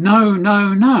said, no,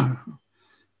 no, no.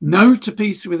 No to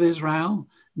peace with Israel,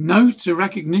 no to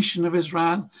recognition of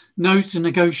Israel, no to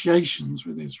negotiations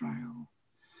with Israel.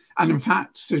 And in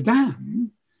fact,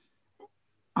 Sudan,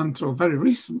 until very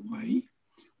recently,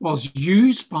 was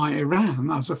used by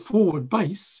Iran as a forward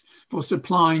base for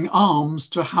supplying arms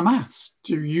to Hamas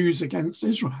to use against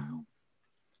Israel.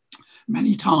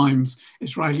 Many times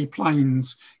Israeli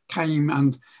planes came,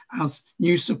 and as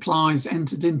new supplies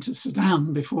entered into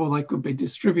Sudan before they could be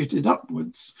distributed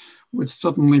upwards, would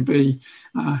suddenly be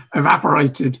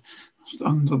evaporated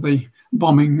under the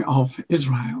bombing of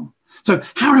Israel. So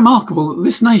how remarkable that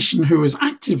this nation, who was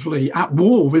actively at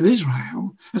war with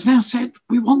Israel, has now said,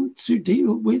 we want to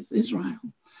deal with Israel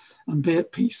and be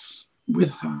at peace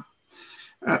with her.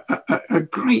 A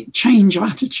great change of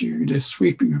attitude is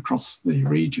sweeping across the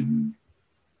region.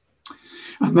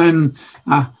 And then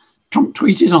Trump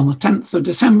tweeted on the 10th of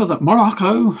December that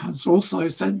Morocco has also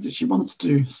said that she wants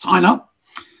to sign up.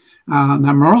 Now,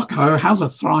 Morocco has a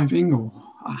thriving, or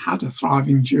had a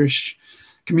thriving Jewish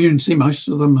community. Most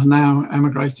of them are now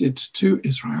emigrated to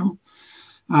Israel.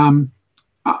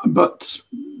 But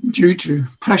due to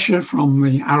pressure from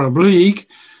the Arab League,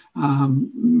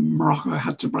 Morocco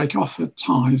had to break off her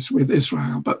ties with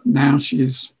Israel, but now she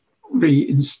is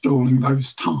reinstalling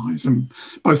those ties, and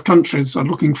both countries are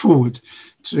looking forward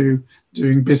to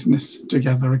doing business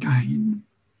together again.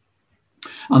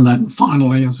 And then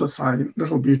finally, as I say,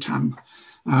 little Bhutan,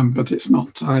 but it's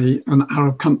not an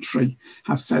Arab country,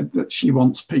 has said that she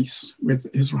wants peace with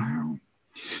Israel.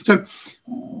 So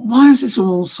why is this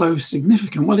all so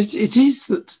significant? Well, it is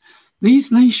that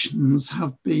these nations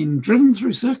have been driven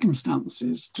through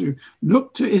circumstances to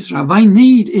look to Israel. They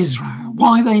need Israel.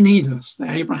 Why they need us? The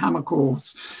Abraham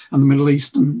Accords and the Middle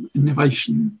Eastern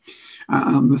innovation.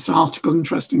 This article,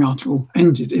 interesting article,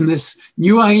 ended in this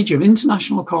new age of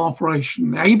international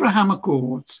cooperation. The Abraham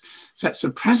Accords sets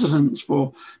a precedent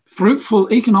for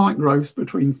fruitful economic growth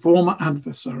between former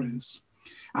adversaries.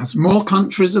 As more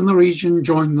countries in the region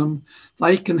join them,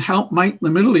 they can help make the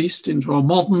Middle East into a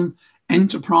modern,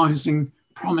 enterprising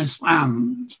promised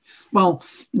land. Well,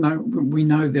 we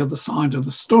know the other side of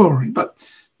the story, but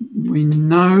we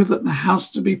know that there has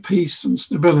to be peace and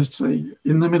stability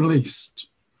in the Middle East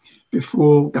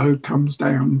before God comes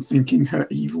down thinking her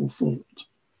evil thought.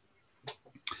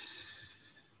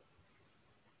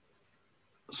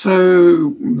 So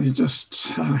the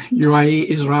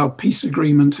UAE-Israel peace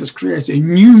agreement has created a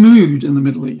new mood in the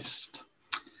Middle East.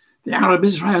 The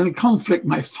Arab-Israeli conflict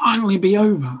may finally be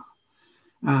over.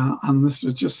 And this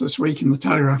was just this week in the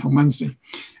Telegraph on Wednesday.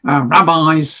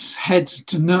 Rabbis head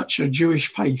to nurture Jewish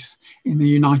faith in the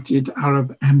United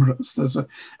Arab Emirates. There's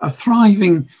a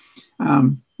thriving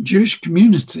Jewish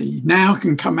community now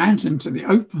can come out into the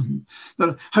open. There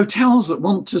are hotels that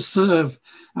want to serve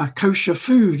kosher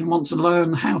food and want to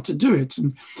learn how to do it.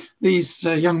 And these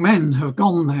young men have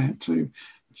gone there to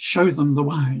show them the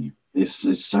way.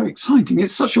 It's so exciting.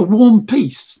 It's such a warm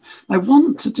peace. They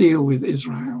want to deal with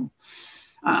Israel.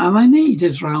 And they need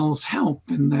Israel's help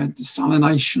in their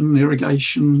desalination,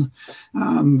 irrigation,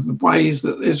 the ways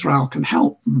that Israel can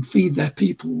help and feed their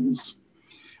peoples.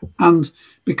 And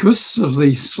because of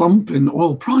the slump in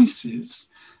oil prices,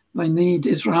 they need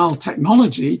Israel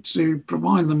technology to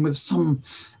provide them with some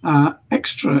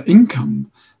extra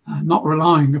income, not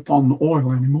relying upon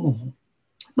oil anymore.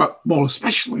 But more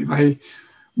especially, they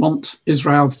want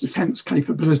Israel's defense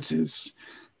capabilities.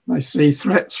 They see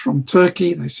threats from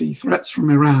Turkey, they see threats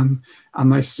from Iran,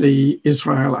 and they see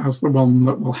Israel as the one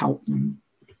that will help them.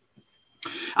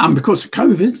 And because of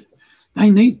COVID, they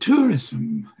need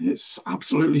tourism. It's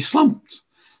absolutely slumped.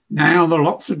 Now there are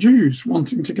lots of Jews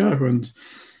wanting to go, and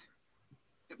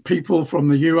people from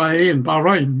the UAE and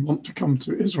Bahrain want to come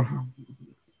to Israel.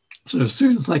 So as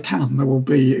soon as they can, there will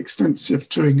be extensive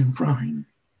toing and froing.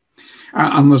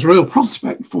 And there's a real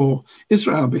prospect for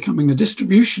Israel becoming a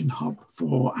distribution hub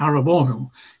for Arab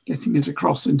oil, getting it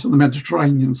across into the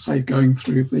Mediterranean, say going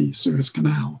through the Suez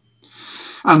Canal.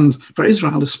 And for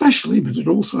Israel especially, but it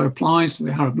also applies to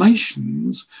the Arab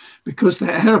nations, because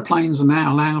their aeroplanes are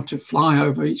now allowed to fly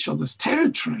over each other's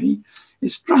territory,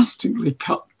 it's drastically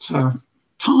cut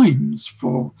times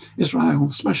for Israel,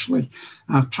 especially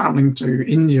travelling to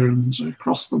India and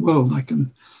across the world. They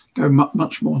can go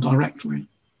much more directly.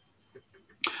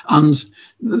 And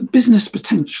the business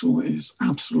potential is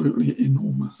absolutely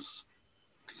enormous.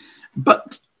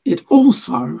 But it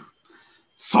also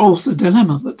solves the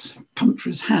dilemma that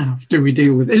countries have. Do we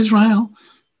deal with Israel?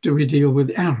 Do we deal with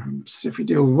the Arabs? If we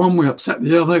deal with one, we upset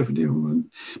the other. If we deal with...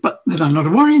 But they don't have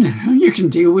to worry now. You can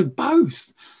deal with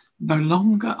both. No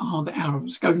longer are the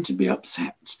Arabs going to be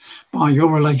upset by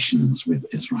your relations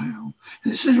with Israel.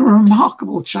 This is a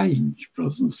remarkable change,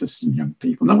 brothers and sisters and young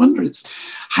people. No wonder it's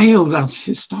hailed as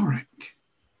historic.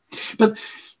 But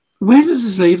where does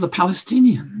this leave the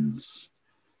Palestinians?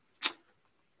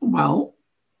 Well,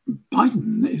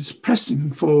 Biden is pressing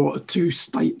for a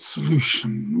two-state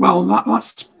solution. Well,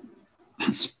 that's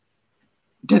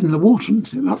dead in the water,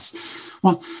 isn't it? That's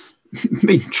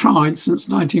been tried since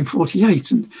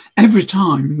 1948, and every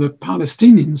time the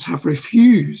Palestinians have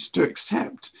refused to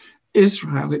accept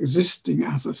Israel existing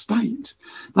as a state.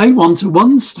 They want a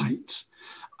one state,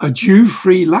 a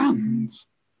Jew-free land.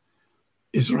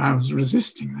 Israel is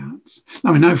resisting that.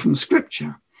 Now we know from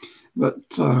Scripture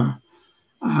that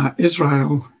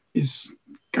Israel is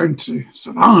going to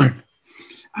survive.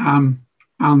 And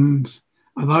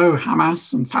although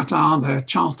Hamas and Fatah, their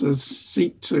charters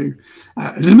seek to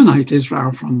eliminate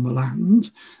Israel from the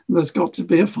land, there's got to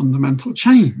be a fundamental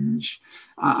change,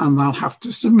 and they'll have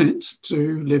to submit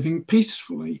to living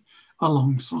peacefully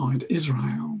alongside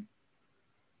Israel.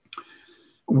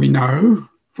 We know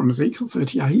from Ezekiel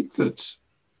 38 that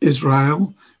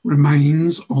Israel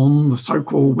remains on the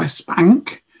so-called West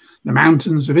Bank, the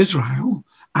mountains of Israel,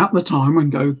 at the time when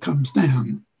Gog comes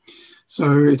down.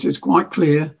 So it is quite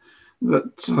clear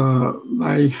that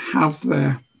they have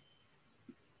their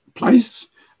place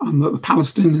and that the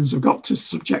Palestinians have got to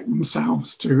subject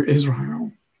themselves to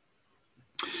Israel.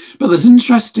 But there's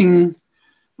interesting,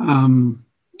 in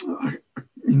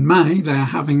May, they're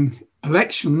having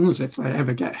elections, if they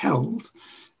ever get held.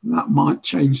 That might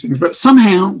change things. But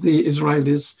somehow the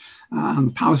Israelis and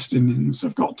the Palestinians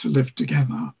have got to live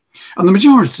together. And the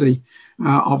majority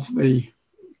of the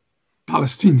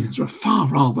Palestinians would far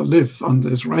rather live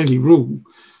under Israeli rule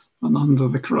than under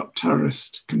the corrupt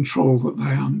terrorist control that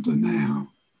they're under now.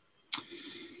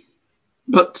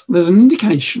 But there's an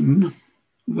indication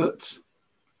that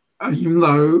even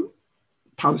though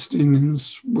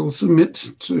Palestinians will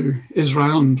submit to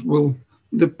Israel and will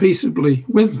live peaceably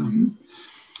with them,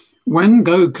 when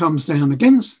Gog comes down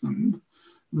against them,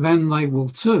 then they will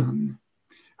turn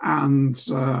and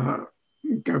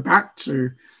go back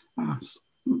to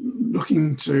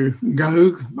looking to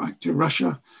Gog, back to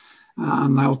Russia,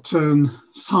 and they'll turn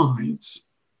sides.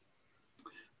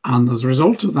 And as a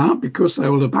result of that, because they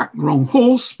will have backed the wrong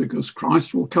horse, because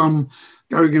Christ will come,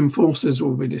 Gogian forces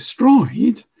will be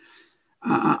destroyed,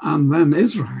 and then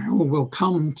Israel will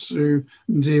come to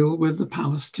deal with the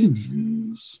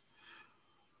Palestinians.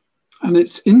 And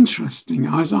it's interesting,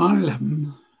 Isaiah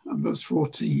 11, verse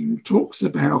 14, talks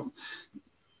about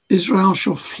Israel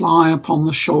shall fly upon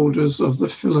the shoulders of the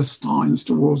Philistines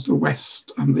towards the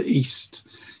west and the east,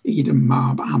 Edom,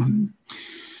 Moab, Ammon.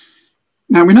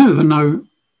 Now we know there are no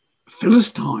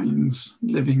Philistines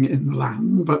living in the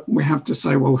land, but we have to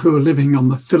say, well, who are living on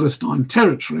the Philistine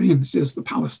territory? And this is the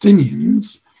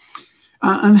Palestinians.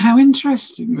 And how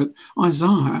interesting that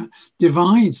Isaiah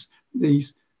divides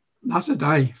these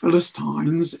latter-day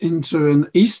Philistines into an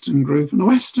eastern group and a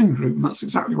western group. And that's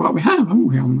exactly what we have, haven't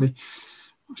we, on the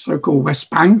so-called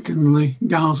West Bank and the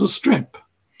Gaza Strip.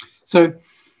 So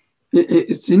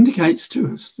it indicates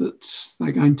to us that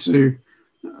they're going to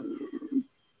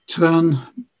turn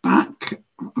back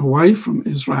away from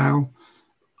Israel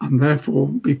and therefore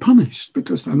be punished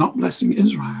because they're not blessing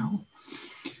Israel.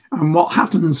 And what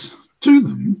happens to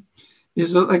them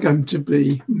is that they're going to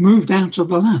be moved out of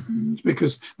the land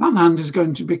because that land is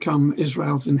going to become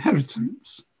Israel's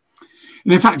inheritance.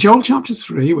 And in fact, Joel chapter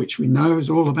 3, which we know is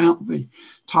all about the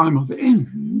time of the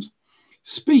end,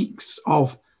 speaks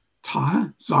of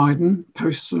Tyre, Sidon,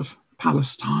 coasts of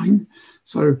Palestine,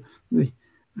 so the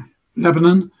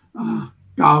Lebanon,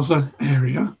 Gaza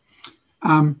area.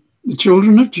 The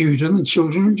children of Judah and the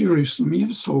children of Jerusalem you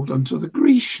have sold unto the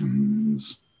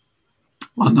Grecians.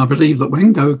 And I believe that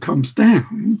when Gog comes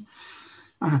down,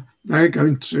 they're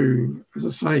going to, as I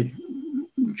say,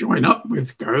 join up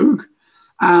with Gog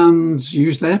and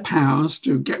use their powers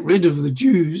to get rid of the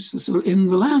Jews that are in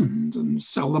the land and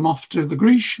sell them off to the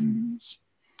Grecians.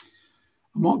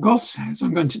 And what God says,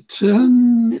 I'm going to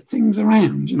turn things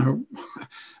around. You know,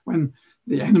 when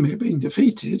the enemy are being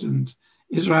defeated and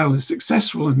Israel is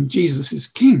successful and Jesus is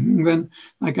king, then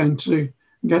they're going to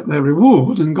get their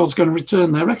reward and God's going to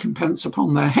return their recompense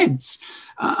upon their heads.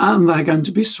 And they're going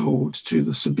to be sold to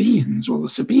the Sabaeans. Well, the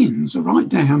Sabaeans are right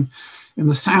down in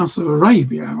the south of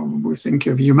Arabia. We think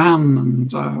of Yemen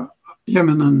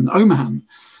and Oman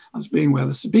as being where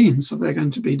the Sabaeans, so they're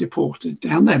going to be deported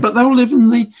down there. But they'll live in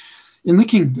the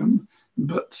kingdom,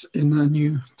 but in a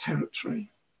new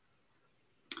territory.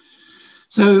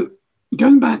 So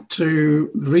going back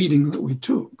to the reading that we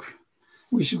took,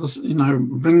 we shall,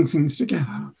 bring things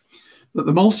together. That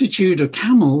the multitude of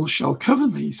camels shall cover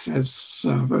thee, says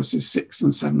verses 6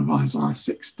 and 7 of Isaiah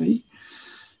 60.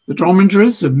 The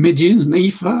dromedaries of Midian and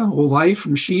Ephah, all they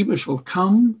from Sheba shall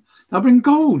come. They'll bring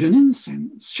gold and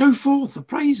incense, show forth the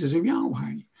praises of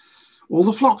Yahweh. All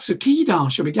the flocks of Kedar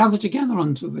shall be gathered together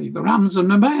unto thee. The rams of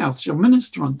Nebaioth shall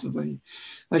minister unto thee.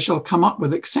 They shall come up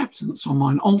with acceptance on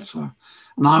mine altar,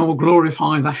 and I will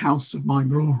glorify the house of my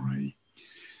glory.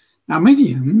 Now,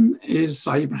 Midian is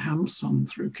Abraham's son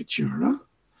through Keturah.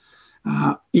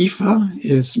 Ephah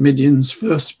is Midian's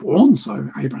firstborn, so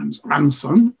Abraham's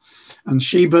grandson, and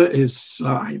Sheba is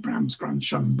Abraham's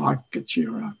grandson by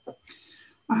Keturah.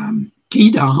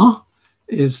 Kedar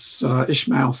is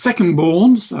Ishmael's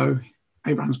secondborn, so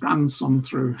Abraham's grandson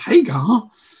through Hagar,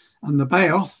 and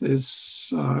Nebaioth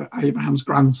is Abraham's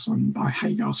grandson by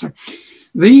Hagar. So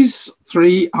these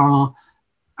three are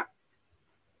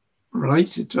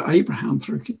related to Abraham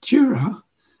through Keturah,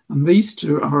 and these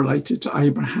two are related to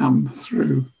Abraham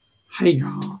through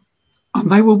Hagar, and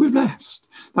they will be blessed.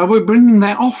 They will be bringing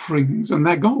their offerings and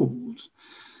their gold.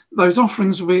 Those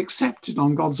offerings will be accepted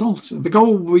on God's altar. The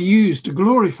gold will be used to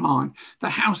glorify the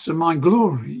house of my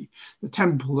glory, the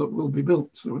temple that will be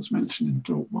built, that was mentioned in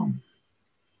Talk 1.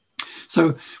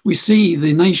 So we see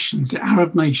the nations, the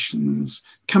Arab nations,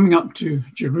 coming up to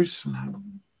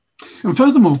Jerusalem. And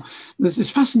furthermore, there's this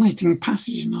fascinating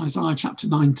passage in Isaiah chapter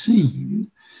 19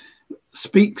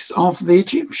 speaks of the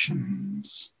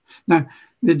Egyptians. Now,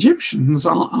 the Egyptians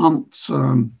aren't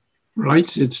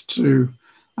related to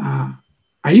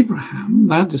Abraham.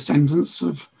 They're descendants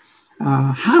of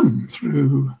Ham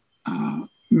through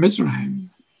Mizraim.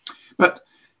 But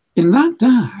in that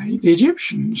day, the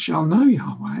Egyptians shall know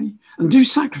Yahweh and do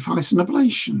sacrifice and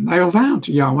oblation. They will vow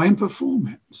to Yahweh and perform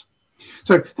it.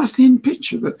 So that's the end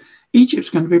picture, that Egypt's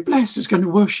going to be blessed. It's going to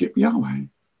worship Yahweh.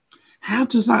 How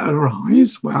does that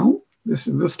arise? Well, this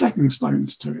is the stepping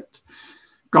stones to it.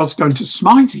 God's going to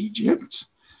smite Egypt.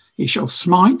 He shall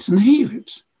smite and heal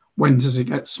it. When does it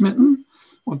get smitten?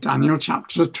 Well, Daniel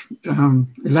chapter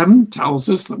 11 tells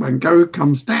us that when Gog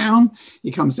comes down,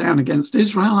 he comes down against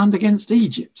Israel and against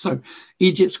Egypt. So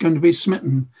Egypt's going to be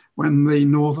smitten when the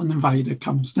northern invader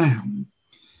comes down.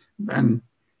 Then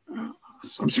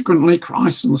subsequently,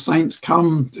 Christ and the saints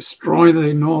come, destroy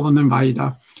the northern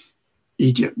invader.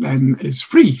 Egypt then is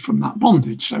free from that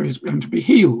bondage, so it's going to be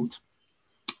healed,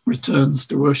 returns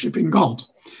to worshipping God.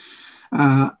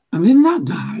 And in that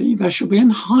day, there shall be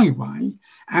an highway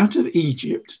out of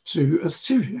Egypt to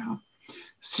Assyria.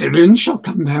 Syrians shall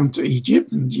come down to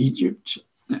Egypt, and Egypt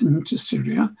into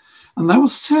Syria, and they will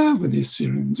serve with the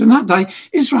Assyrians. In that day,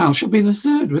 Israel shall be the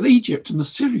third with Egypt and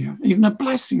Assyria, even a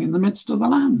blessing in the midst of the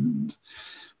land.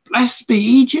 Blessed be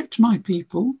Egypt, my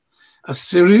people,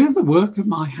 Assyria, the work of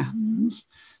my hands,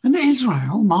 and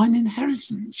Israel, mine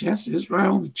inheritance. Yes,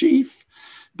 Israel, the chief,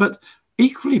 but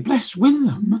equally blessed with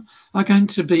them are going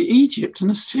to be Egypt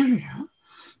and Assyria,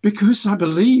 because I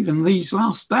believe in these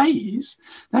last days,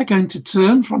 they're going to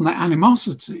turn from their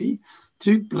animosity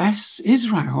to bless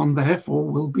Israel, and therefore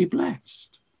will be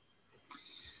blessed.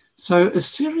 So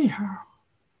Assyria.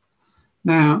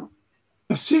 Now,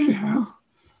 Assyria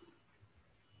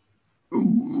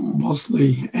was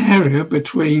the area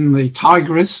between the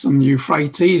Tigris and the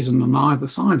Euphrates, and on either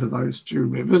side of those two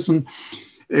rivers, and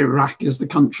Iraq is the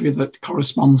country that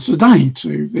corresponds today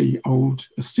to the old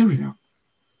Assyria.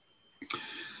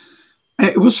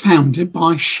 It was founded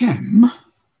by Shem.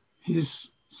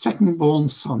 His second-born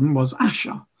son was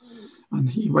Asher, and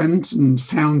he went and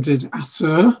founded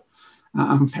Assur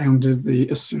and founded the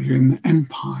Assyrian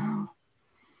Empire.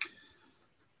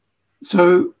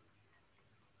 So,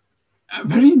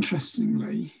 very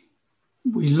interestingly,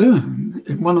 we learn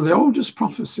in one of the oldest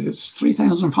prophecies,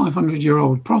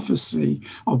 3,500-year-old prophecy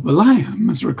of Balaam,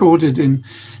 as recorded in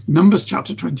Numbers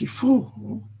chapter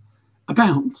 24,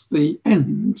 about the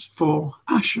end for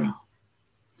Asher.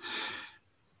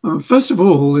 First of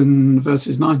all, in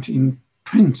verses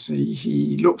 19-20,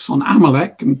 he looks on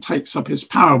Amalek and takes up his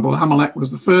parable. Amalek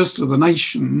was the first of the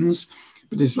nations,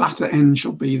 but his latter end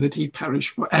shall be that he perish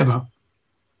forever.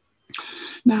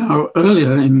 Now,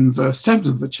 earlier in verse 7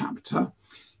 of the chapter,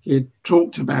 he had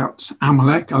talked about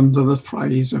Amalek under the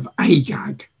phrase of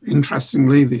Agag.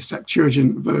 Interestingly, the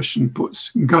Septuagint version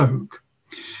puts Gog.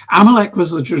 Amalek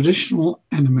was the traditional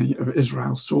enemy of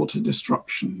Israel, sought to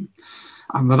destruction.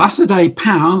 And the latter-day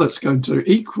power that's going to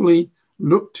equally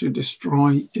look to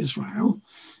destroy Israel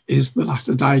is the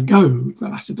latter-day Gog, the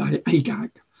latter-day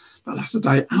Agag, the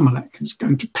latter-day Amalek is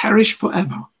going to perish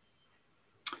forever.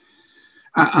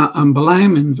 And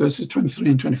Balaam in verses 23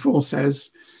 and 24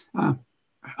 says,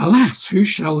 alas, who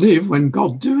shall live when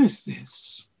God doeth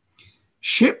this?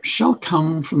 Ships shall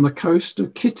come from the coast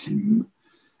of Kittim,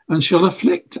 and shall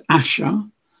afflict Asher,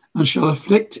 and shall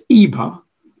afflict Eber,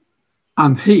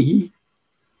 and he,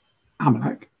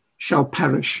 Amalek, shall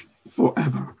perish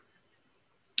forever.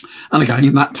 And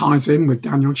again, that ties in with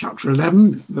Daniel chapter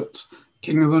 11, that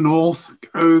King of the North,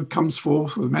 Gog, comes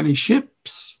forth with many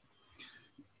ships,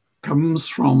 comes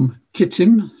from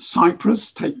Kittim,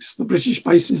 Cyprus, takes the British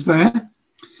bases there,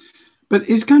 but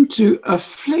is going to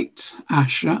afflict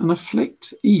Ashur and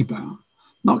afflict Eber.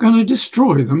 Not going to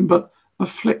destroy them, but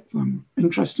afflict them.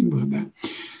 Interesting word there.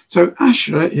 So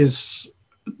Ashur is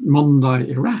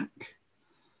modern-day Iraq,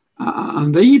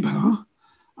 and Eber,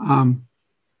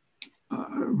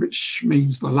 which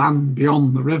means the land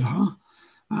beyond the river,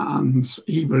 and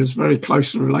Eber is very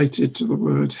closely related to the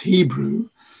word Hebrew,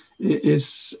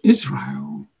 is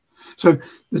Israel. So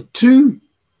the two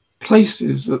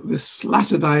places that this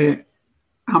latter-day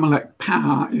Amalek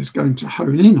power is going to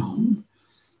hone in on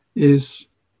is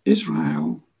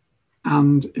Israel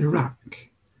and Iraq,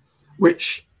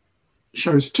 which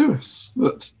shows to us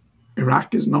that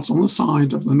Iraq is not on the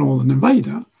side of the northern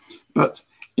invader, but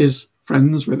is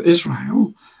friends with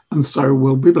Israel, and so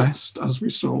will be blessed, as we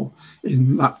saw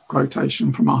in that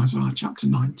quotation from Isaiah chapter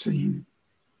 19.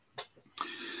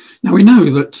 Now we know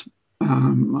that,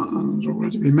 as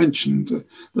already been mentioned,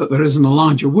 that there is an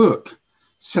Elijah work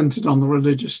centered on the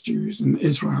religious Jews in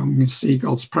Israel, and we see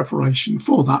God's preparation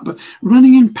for that. But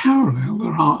running in parallel,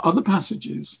 there are other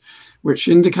passages which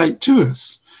indicate to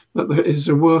us that there is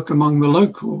a work among the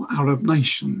local Arab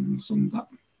nations, and that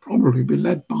probably be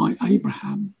led by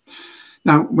Abraham.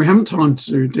 Now, we haven't time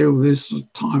to deal with this,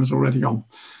 time has already gone.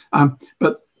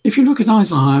 But if you look at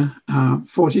Isaiah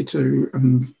 42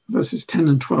 and verses 10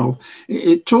 and 12,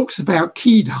 it talks about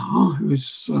Kedar,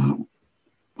 who's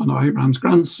one of Abraham's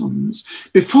grandsons,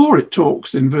 before it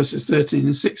talks in verses 13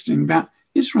 and 16 about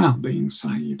Israel being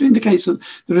saved. It indicates that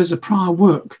there is a prior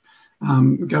work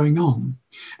going on.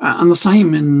 And the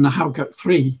same in Habakkuk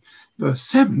 3, verse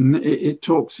 7, it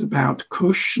talks about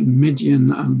Cush and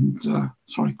Midian,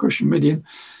 Cush and Midian,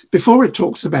 before it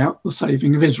talks about the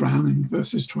saving of Israel in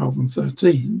verses 12 and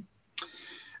 13.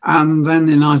 And then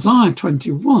in Isaiah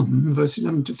 21, verses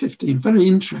 11 to 15, very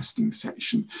interesting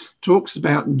section, talks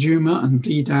about Duma and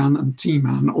Dedan and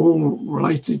Teman, all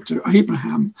related to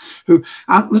Abraham, who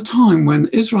at the time when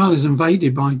Israel is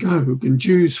invaded by Gog and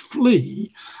Jews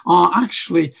flee, are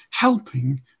actually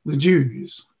helping the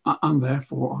Jews and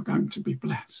therefore are going to be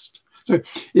blessed. So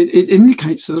it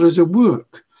indicates that there is a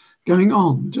work going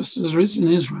on, just as there is in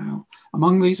Israel,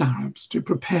 among these Arabs to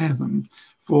prepare them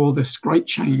for this great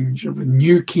change of a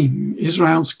new king,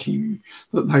 Israel's king,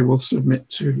 that they will submit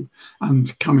to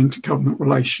and come into covenant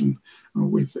relation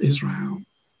with Israel.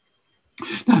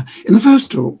 Now, in the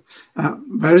first talk,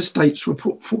 various dates were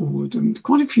put forward, and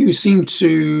quite a few seem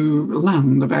to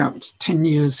land about 10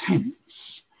 years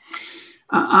hence.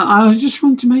 I just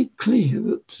want to make clear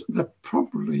that there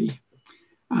probably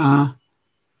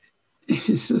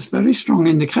is a very strong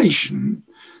indication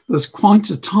there's quite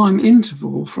a time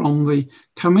interval from the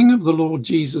coming of the Lord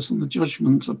Jesus and the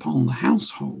judgment upon the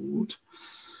household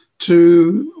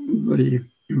to the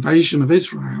invasion of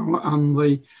Israel and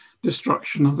the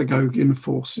destruction of the Gogian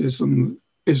forces and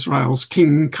Israel's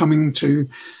king coming to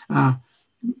the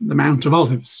Mount of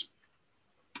Olives.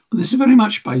 This is very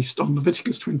much based on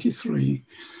Leviticus 23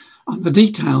 and the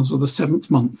details of the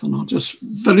 7th month, and I'll just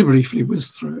very briefly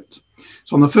whiz through it.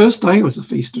 So on the first day was the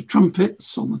Feast of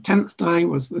Trumpets, on the 10th day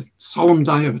was the Solemn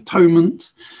Day of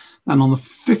Atonement, then on the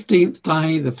 15th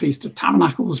day the Feast of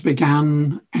Tabernacles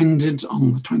began, ended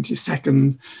on the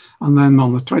 22nd, and then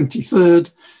on the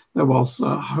 23rd there was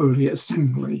a Holy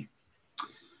Assembly.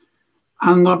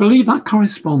 And I believe that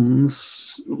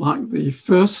corresponds, like the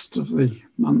first of the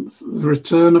month, the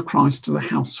return of Christ to the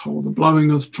household, the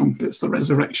blowing of the trumpets, the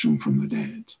resurrection from the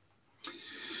dead.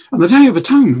 And the Day of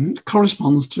Atonement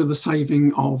corresponds to the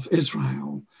saving of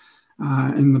Israel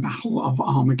in the Battle of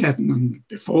Armageddon. And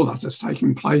before that has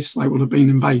taken place, they will have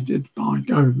been invaded by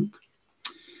Gog.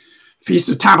 Feast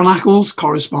of Tabernacles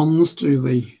corresponds to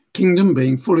the kingdom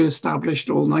being fully established,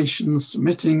 all nations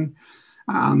submitting,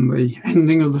 and the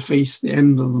ending of the feast, the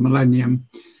end of the millennium.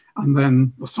 And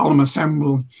then the Solemn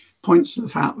Assembly points to the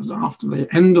fact that after the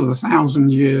end of the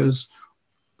 1,000 years,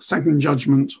 second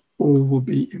judgment, all will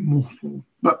be immortal.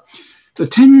 But the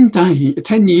 10 days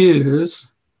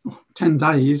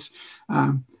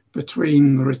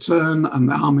between the return and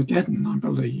the Armageddon, I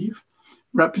believe,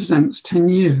 represents 10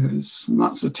 years, and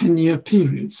that's a 10-year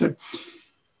period. So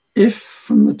if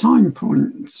from the time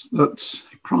point that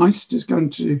Christ is going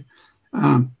to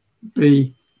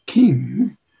be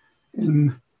king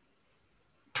in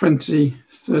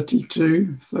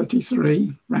 2032,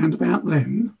 33, round about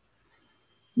then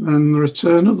the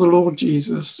return of the Lord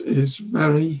Jesus is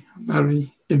very,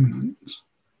 very imminent.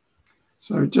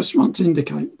 So just want to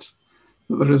indicate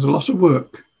that there is a lot of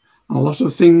work A lot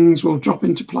of things will drop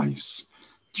into place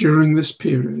during this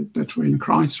period between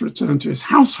Christ's return to his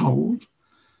household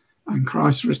and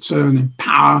Christ's return in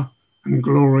power and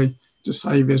glory to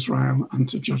save Israel and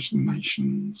to judge the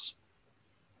nations.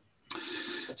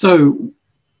 So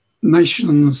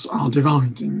nations are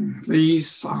dividing.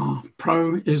 These are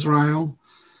pro-Israel,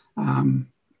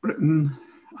 Britain,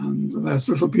 and there's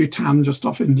little Bhutan just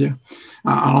off India,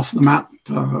 off the map,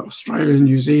 Australia,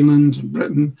 New Zealand, and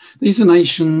Britain. These are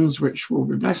nations which will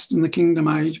be blessed in the kingdom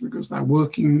age because they're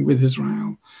working with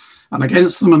Israel. And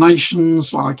against them are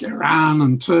nations like Iran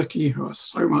and Turkey, who are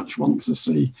so much want to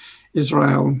see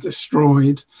Israel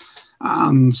destroyed.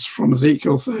 And from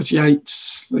Ezekiel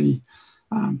 38, the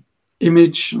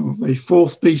image of the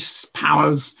fourth beast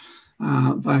powers,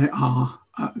 they are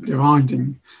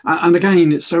dividing. And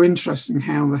again, it's so interesting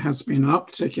how there has been an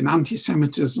uptick in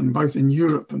anti-Semitism both in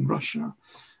Europe and Russia.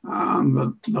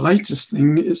 And the latest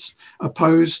thing is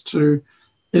opposed to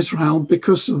Israel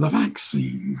because of the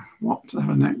vaccine.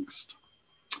 Whatever next?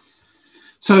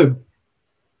 So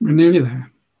we're nearly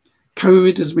there.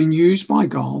 COVID has been used by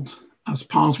God as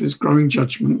part of his growing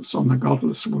judgments on a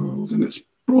godless world, and it's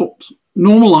brought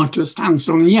normal life to a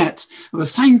standstill, and yet at the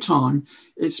same time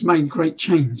it's made great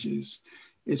changes.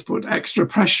 It's put extra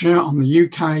pressure on the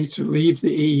UK to leave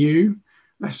the EU,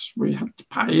 lest we have to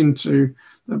pay into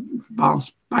the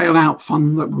vast bailout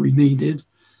fund that we needed.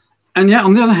 And yet,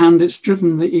 on the other hand, it's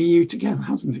driven the EU together,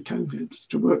 hasn't it, COVID,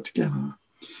 to work together.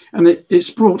 And it's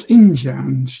brought India,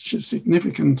 and which is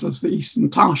significant as the Eastern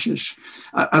Tarshish,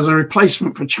 as a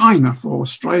replacement for China, for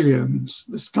Australia and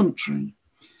this country.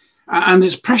 And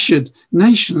it's pressured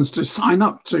nations to sign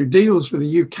up to deals with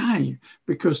the UK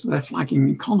because they're flagging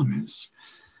economies.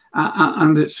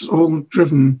 And it's all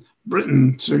driven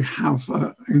Britain to have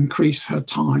increase her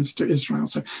ties to Israel.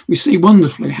 So we see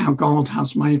wonderfully how God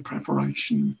has made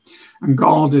preparation and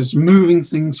God is moving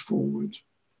things forward.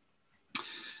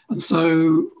 And so,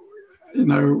 you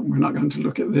know, we're not going to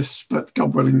look at this, but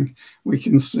God willing, we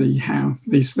can see how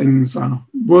these things are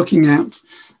working out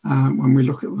when we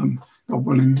look at them, God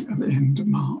willing, at the end of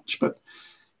March. But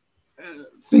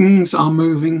things are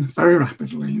moving very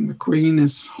rapidly, and the Queen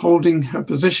is holding her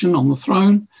position on the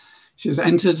throne. She's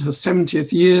entered her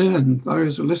 70th year, and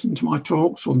those who listen to my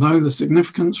talks will know the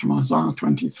significance from Isaiah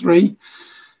 23,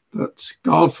 that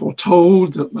God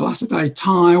foretold that the latter-day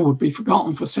Tyre would be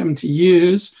forgotten for 70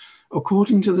 years,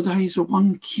 according to the days of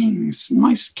one king.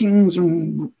 Most kings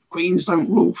and queens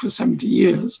don't rule for 70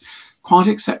 years. Quite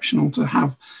exceptional to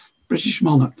have British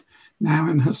monarch now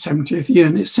in her 70th year.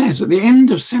 And it says, at the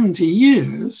end of 70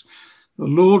 years, the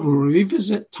Lord will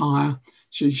revisit Tyre.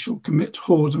 She shall commit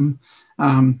whoredom,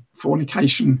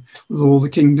 fornication with all the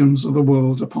kingdoms of the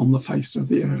world upon the face of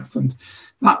the earth. And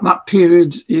that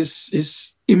period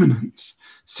is imminent.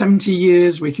 70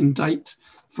 years we can date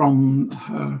from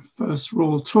her first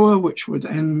royal tour, which would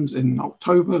end in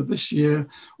October of this year,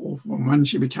 or from when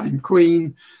she became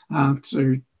queen,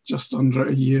 to just under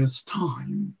a year's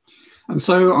time. And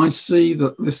so I see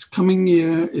that this coming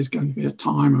year is going to be a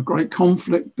time of great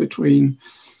conflict between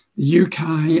the UK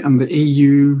and the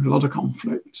EU, a lot of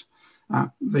conflict.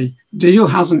 The deal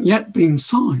hasn't yet been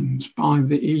signed by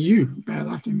the EU, bear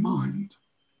that in mind.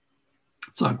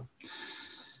 So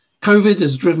COVID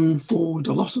has driven forward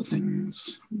a lot of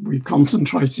things. We've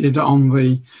concentrated on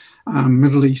the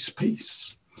Middle East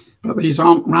piece, but these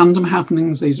aren't random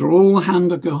happenings. These are all the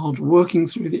hand of God working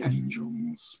through the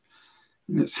angels.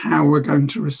 And it's how we're going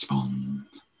to respond.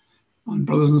 And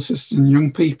brothers and sisters and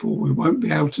young people, we won't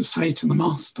be able to say to the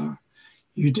Master,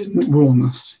 you didn't warn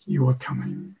us, you were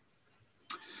coming.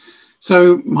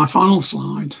 So my final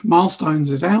slide,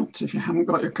 Milestones is out. If you haven't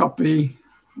got your copy,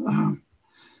 go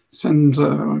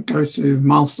to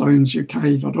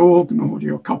milestonesuk.org and order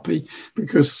your copy,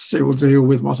 because it will deal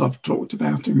with what I've talked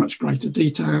about in much greater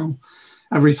detail.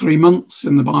 Every 3 months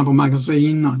in the Bible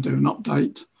magazine, I do an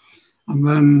update. And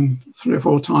then 3 or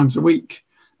 4 times a week,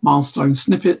 Milestone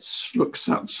Snippets looks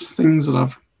at things that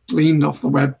I've gleaned off the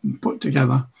web and put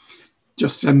together.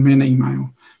 Just send me an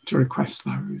email to request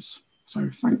those. So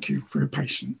thank you for your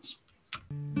patience.